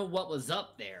even know what was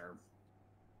up there.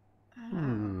 I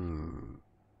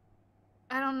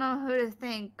don't know who to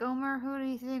think. Gomer, who do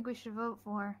you think we should vote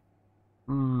for?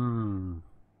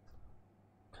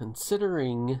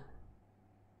 Considering,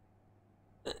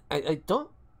 I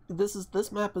don't.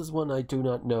 This map is one I do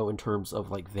not know in terms of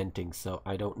like venting, so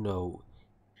I don't know.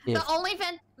 If... The only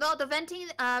the venting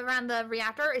around the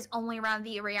reactor is only around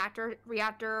the reactor,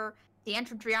 the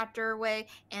entrance reactor way,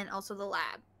 and also the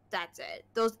lab. That's it.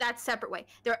 That's separate way.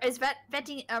 There is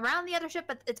venting around the other ship,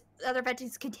 but it's other venting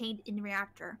is contained in the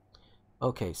reactor.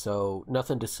 Okay, so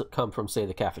nothing to come from, say,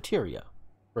 the cafeteria,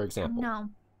 for example. No.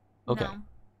 Okay. No.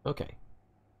 Okay.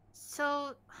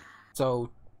 So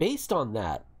based on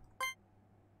that,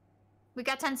 we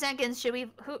got 10 seconds. Should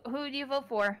we? Who do you vote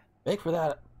for? make for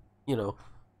that.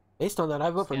 Based on that, I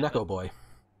vote for Neko Boy.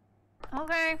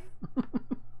 Okay.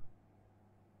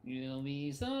 You'll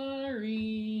be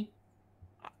sorry.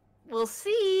 We'll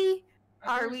see.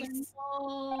 Are we? Yeah, no,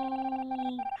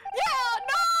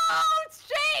 it's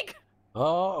Jake.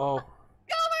 Oh.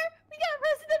 Gomer, we got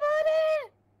Rosen about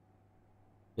it.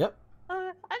 Yep.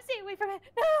 I'm staying away from it.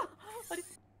 No.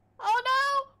 Oh no.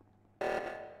 No,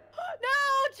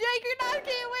 Jake, you're not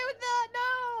getting away with that.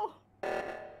 No.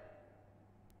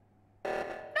 No,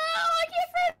 I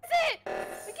can't press it.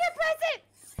 I can't press it.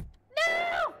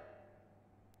 No.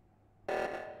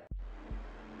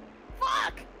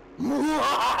 Fuck.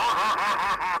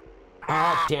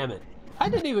 Ah, damn it. I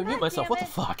didn't even mute myself. What the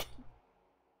damn fuck?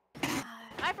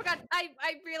 I forgot. I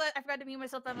realized I forgot to mute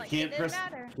myself. I'm like, Can't it didn't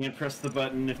matter. press the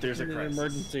button if there's a In an crisis.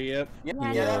 emergency, yep. Yeah.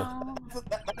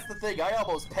 That's the thing. I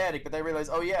almost panicked, but I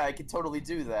realized, oh yeah, I could totally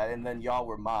do that, and then y'all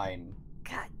were mine.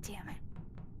 God damn it.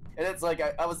 And it's like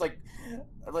I was like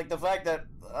the fact that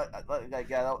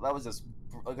that was just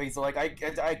okay. So like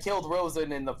I killed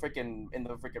Rosen in the freaking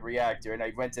reactor, and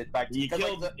I went it back to You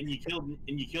killed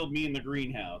me in the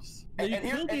greenhouse.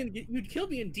 You'd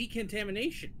killed me in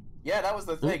decontamination. Yeah, that was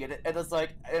the thing, and it's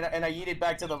like, and I yeeted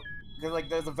back to the, because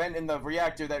like there's a vent in the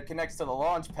reactor that connects to the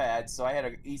launch pad, so I had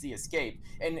an easy escape,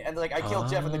 and like I killed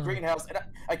Jeff in the greenhouse, and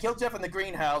I killed Jeff in the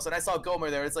greenhouse, and I saw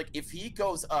Gomer there. It's like if he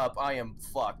goes up, I am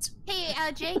fucked. Hey,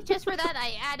 Jake, just for that,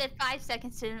 I added 5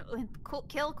 seconds to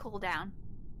kill cooldown.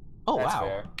 Oh, That's wow.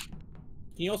 fair.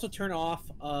 Can you also turn off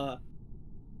can't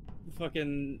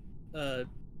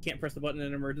press the button in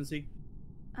an emergency?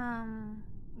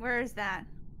 Where is that?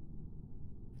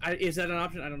 Is that an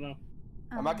option? I don't know.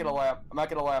 I'm not gonna lie.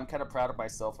 I'm kind of proud of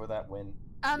myself for that win.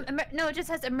 No, it just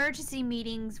has emergency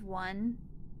meetings 1.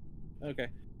 Okay.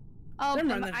 Oh,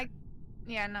 Never mind then.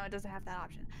 yeah, no, it doesn't have that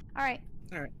option. All right.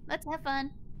 All right. Let's have fun.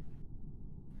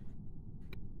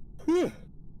 Whew.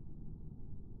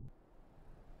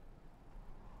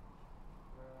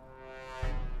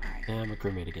 I'm a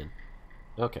crewmate again.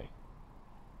 Okay.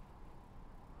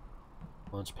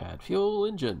 Launchpad fuel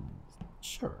engine.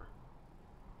 Sure.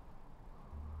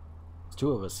 Let's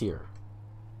two of us here.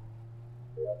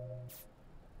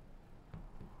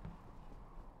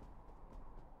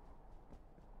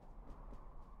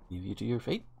 Leave you to your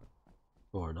fate,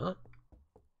 or not?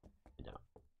 No.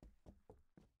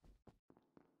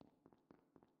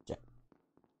 Yeah.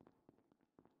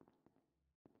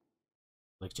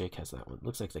 Like Jake has that one.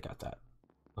 Looks like they got that.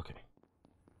 Okay.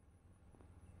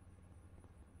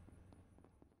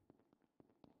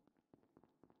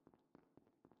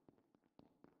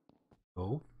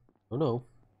 Oh. Oh no.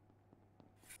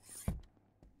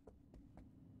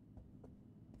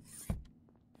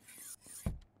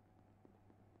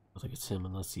 I think it's him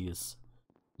unless he is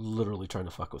literally trying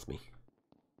to fuck with me.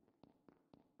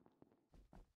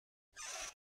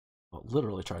 Well,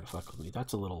 literally trying to fuck with me.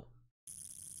 That's a little...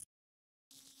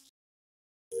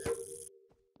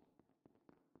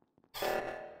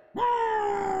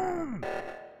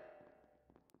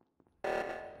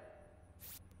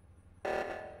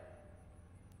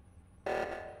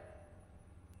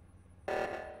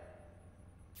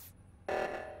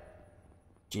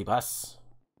 G-bus.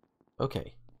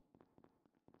 Okay.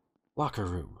 Locker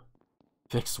room.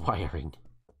 Fix wiring.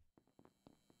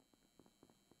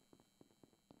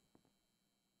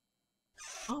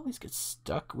 Always get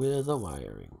stuck with the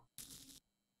wiring.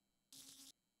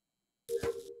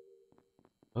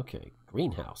 Okay,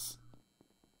 greenhouse.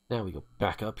 Now we go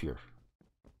back up here.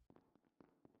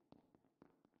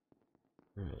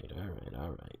 Alright, alright,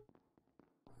 alright.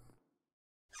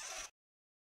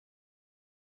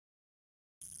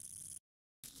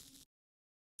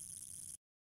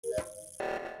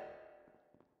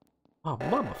 Oh,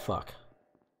 mama fuck.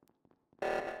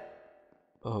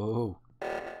 Oh. How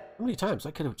many times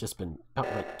I could have just been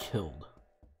outright killed?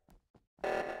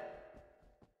 Okay,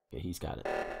 he's got it.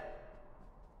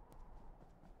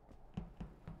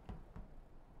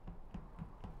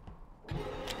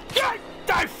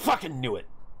 I fucking knew it!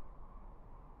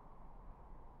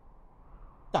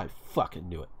 I fucking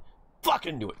knew it.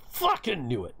 Fucking knew it. Fucking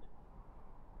knew it!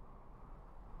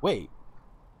 Wait.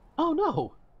 Oh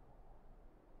no!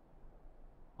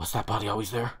 Was that body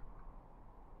always there?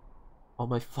 Oh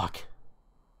my fuck.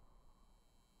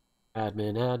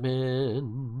 Admin,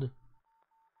 admin.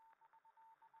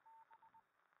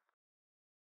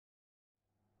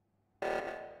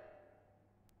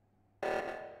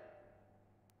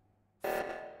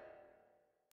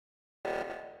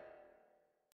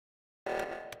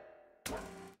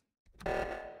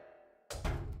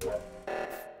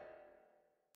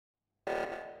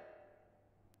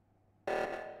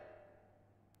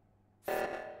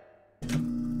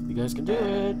 You guys can do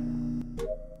it.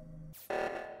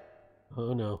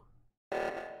 Oh no.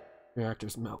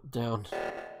 Reactors melt down.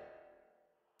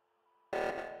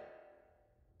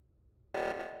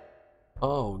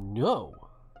 Oh no.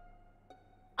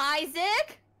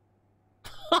 Isaac?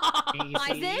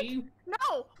 Isaac?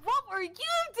 No! What were you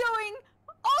doing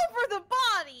over the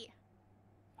body?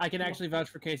 I can actually vouch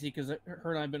for Casey because her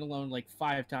and I have been alone like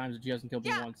 5 times and she hasn't killed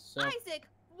me once. So. Isaac,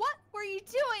 what were you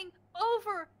doing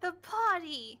over the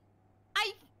body?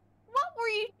 What were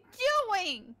you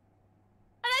doing?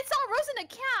 And I saw Rosen a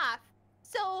calf.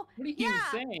 So What are you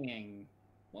saying?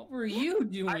 What were you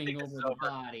doing over the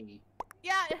body?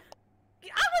 yeah, I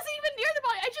wasn't even near the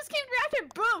body. I just came to react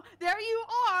and boom, there you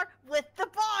are with the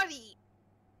body.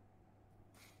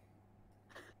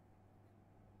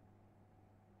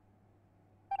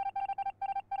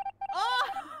 Oh!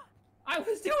 I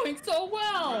was doing so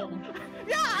well.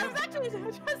 Yeah, I was actually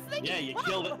just thinking. Yeah, you wow.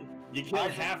 killed it. You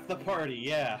killed half the party.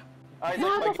 Yeah.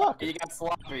 You got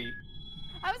sloppy.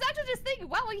 I was actually just thinking,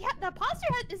 wow, the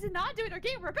posture is not doing our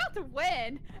game. We're about to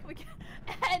win.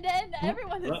 And then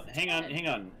everyone is. Well, hang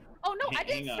on. Oh no, I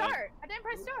didn't hang on. start. I didn't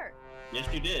press start. Yes,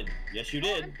 you did. Yes, you Oh,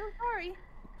 did. I'm so sorry.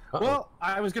 Well,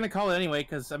 I was gonna call it anyway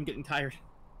because I'm getting tired.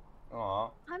 Aw.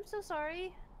 I'm so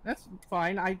sorry. That's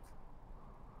fine. I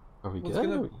Are we was good?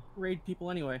 gonna raid people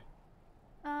anyway.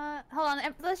 Hold on.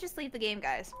 Let's just leave the game,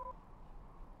 guys.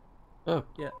 Oh.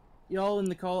 Yeah. Y'all in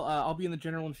the call. I'll be in the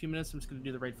general in a few minutes. I'm just gonna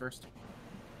do the raid first.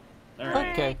 All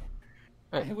right. Okay.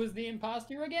 I was the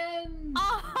imposter again.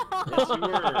 Oh! Yes,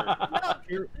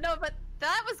 you were. No, but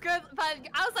that was good. But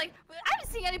I was like, I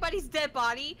haven't seen anybody's dead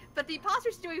body, but the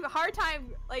imposter's doing a hard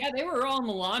time. Like, Yeah, they were all in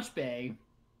the launch bay.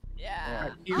 yeah.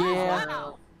 Yeah. Oh,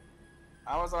 wow.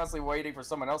 I was honestly waiting for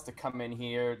someone else to come in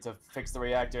here to fix the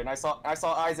reactor, and I saw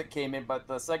Isaac came in, but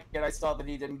the second I saw that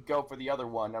he didn't go for the other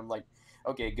one, I'm like,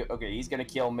 okay, okay, he's gonna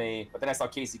kill me. But then I saw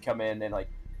Casey come in, and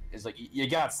it's like you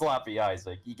got sloppy,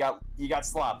 Isaac. You got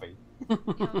sloppy.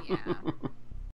 Oh, yeah.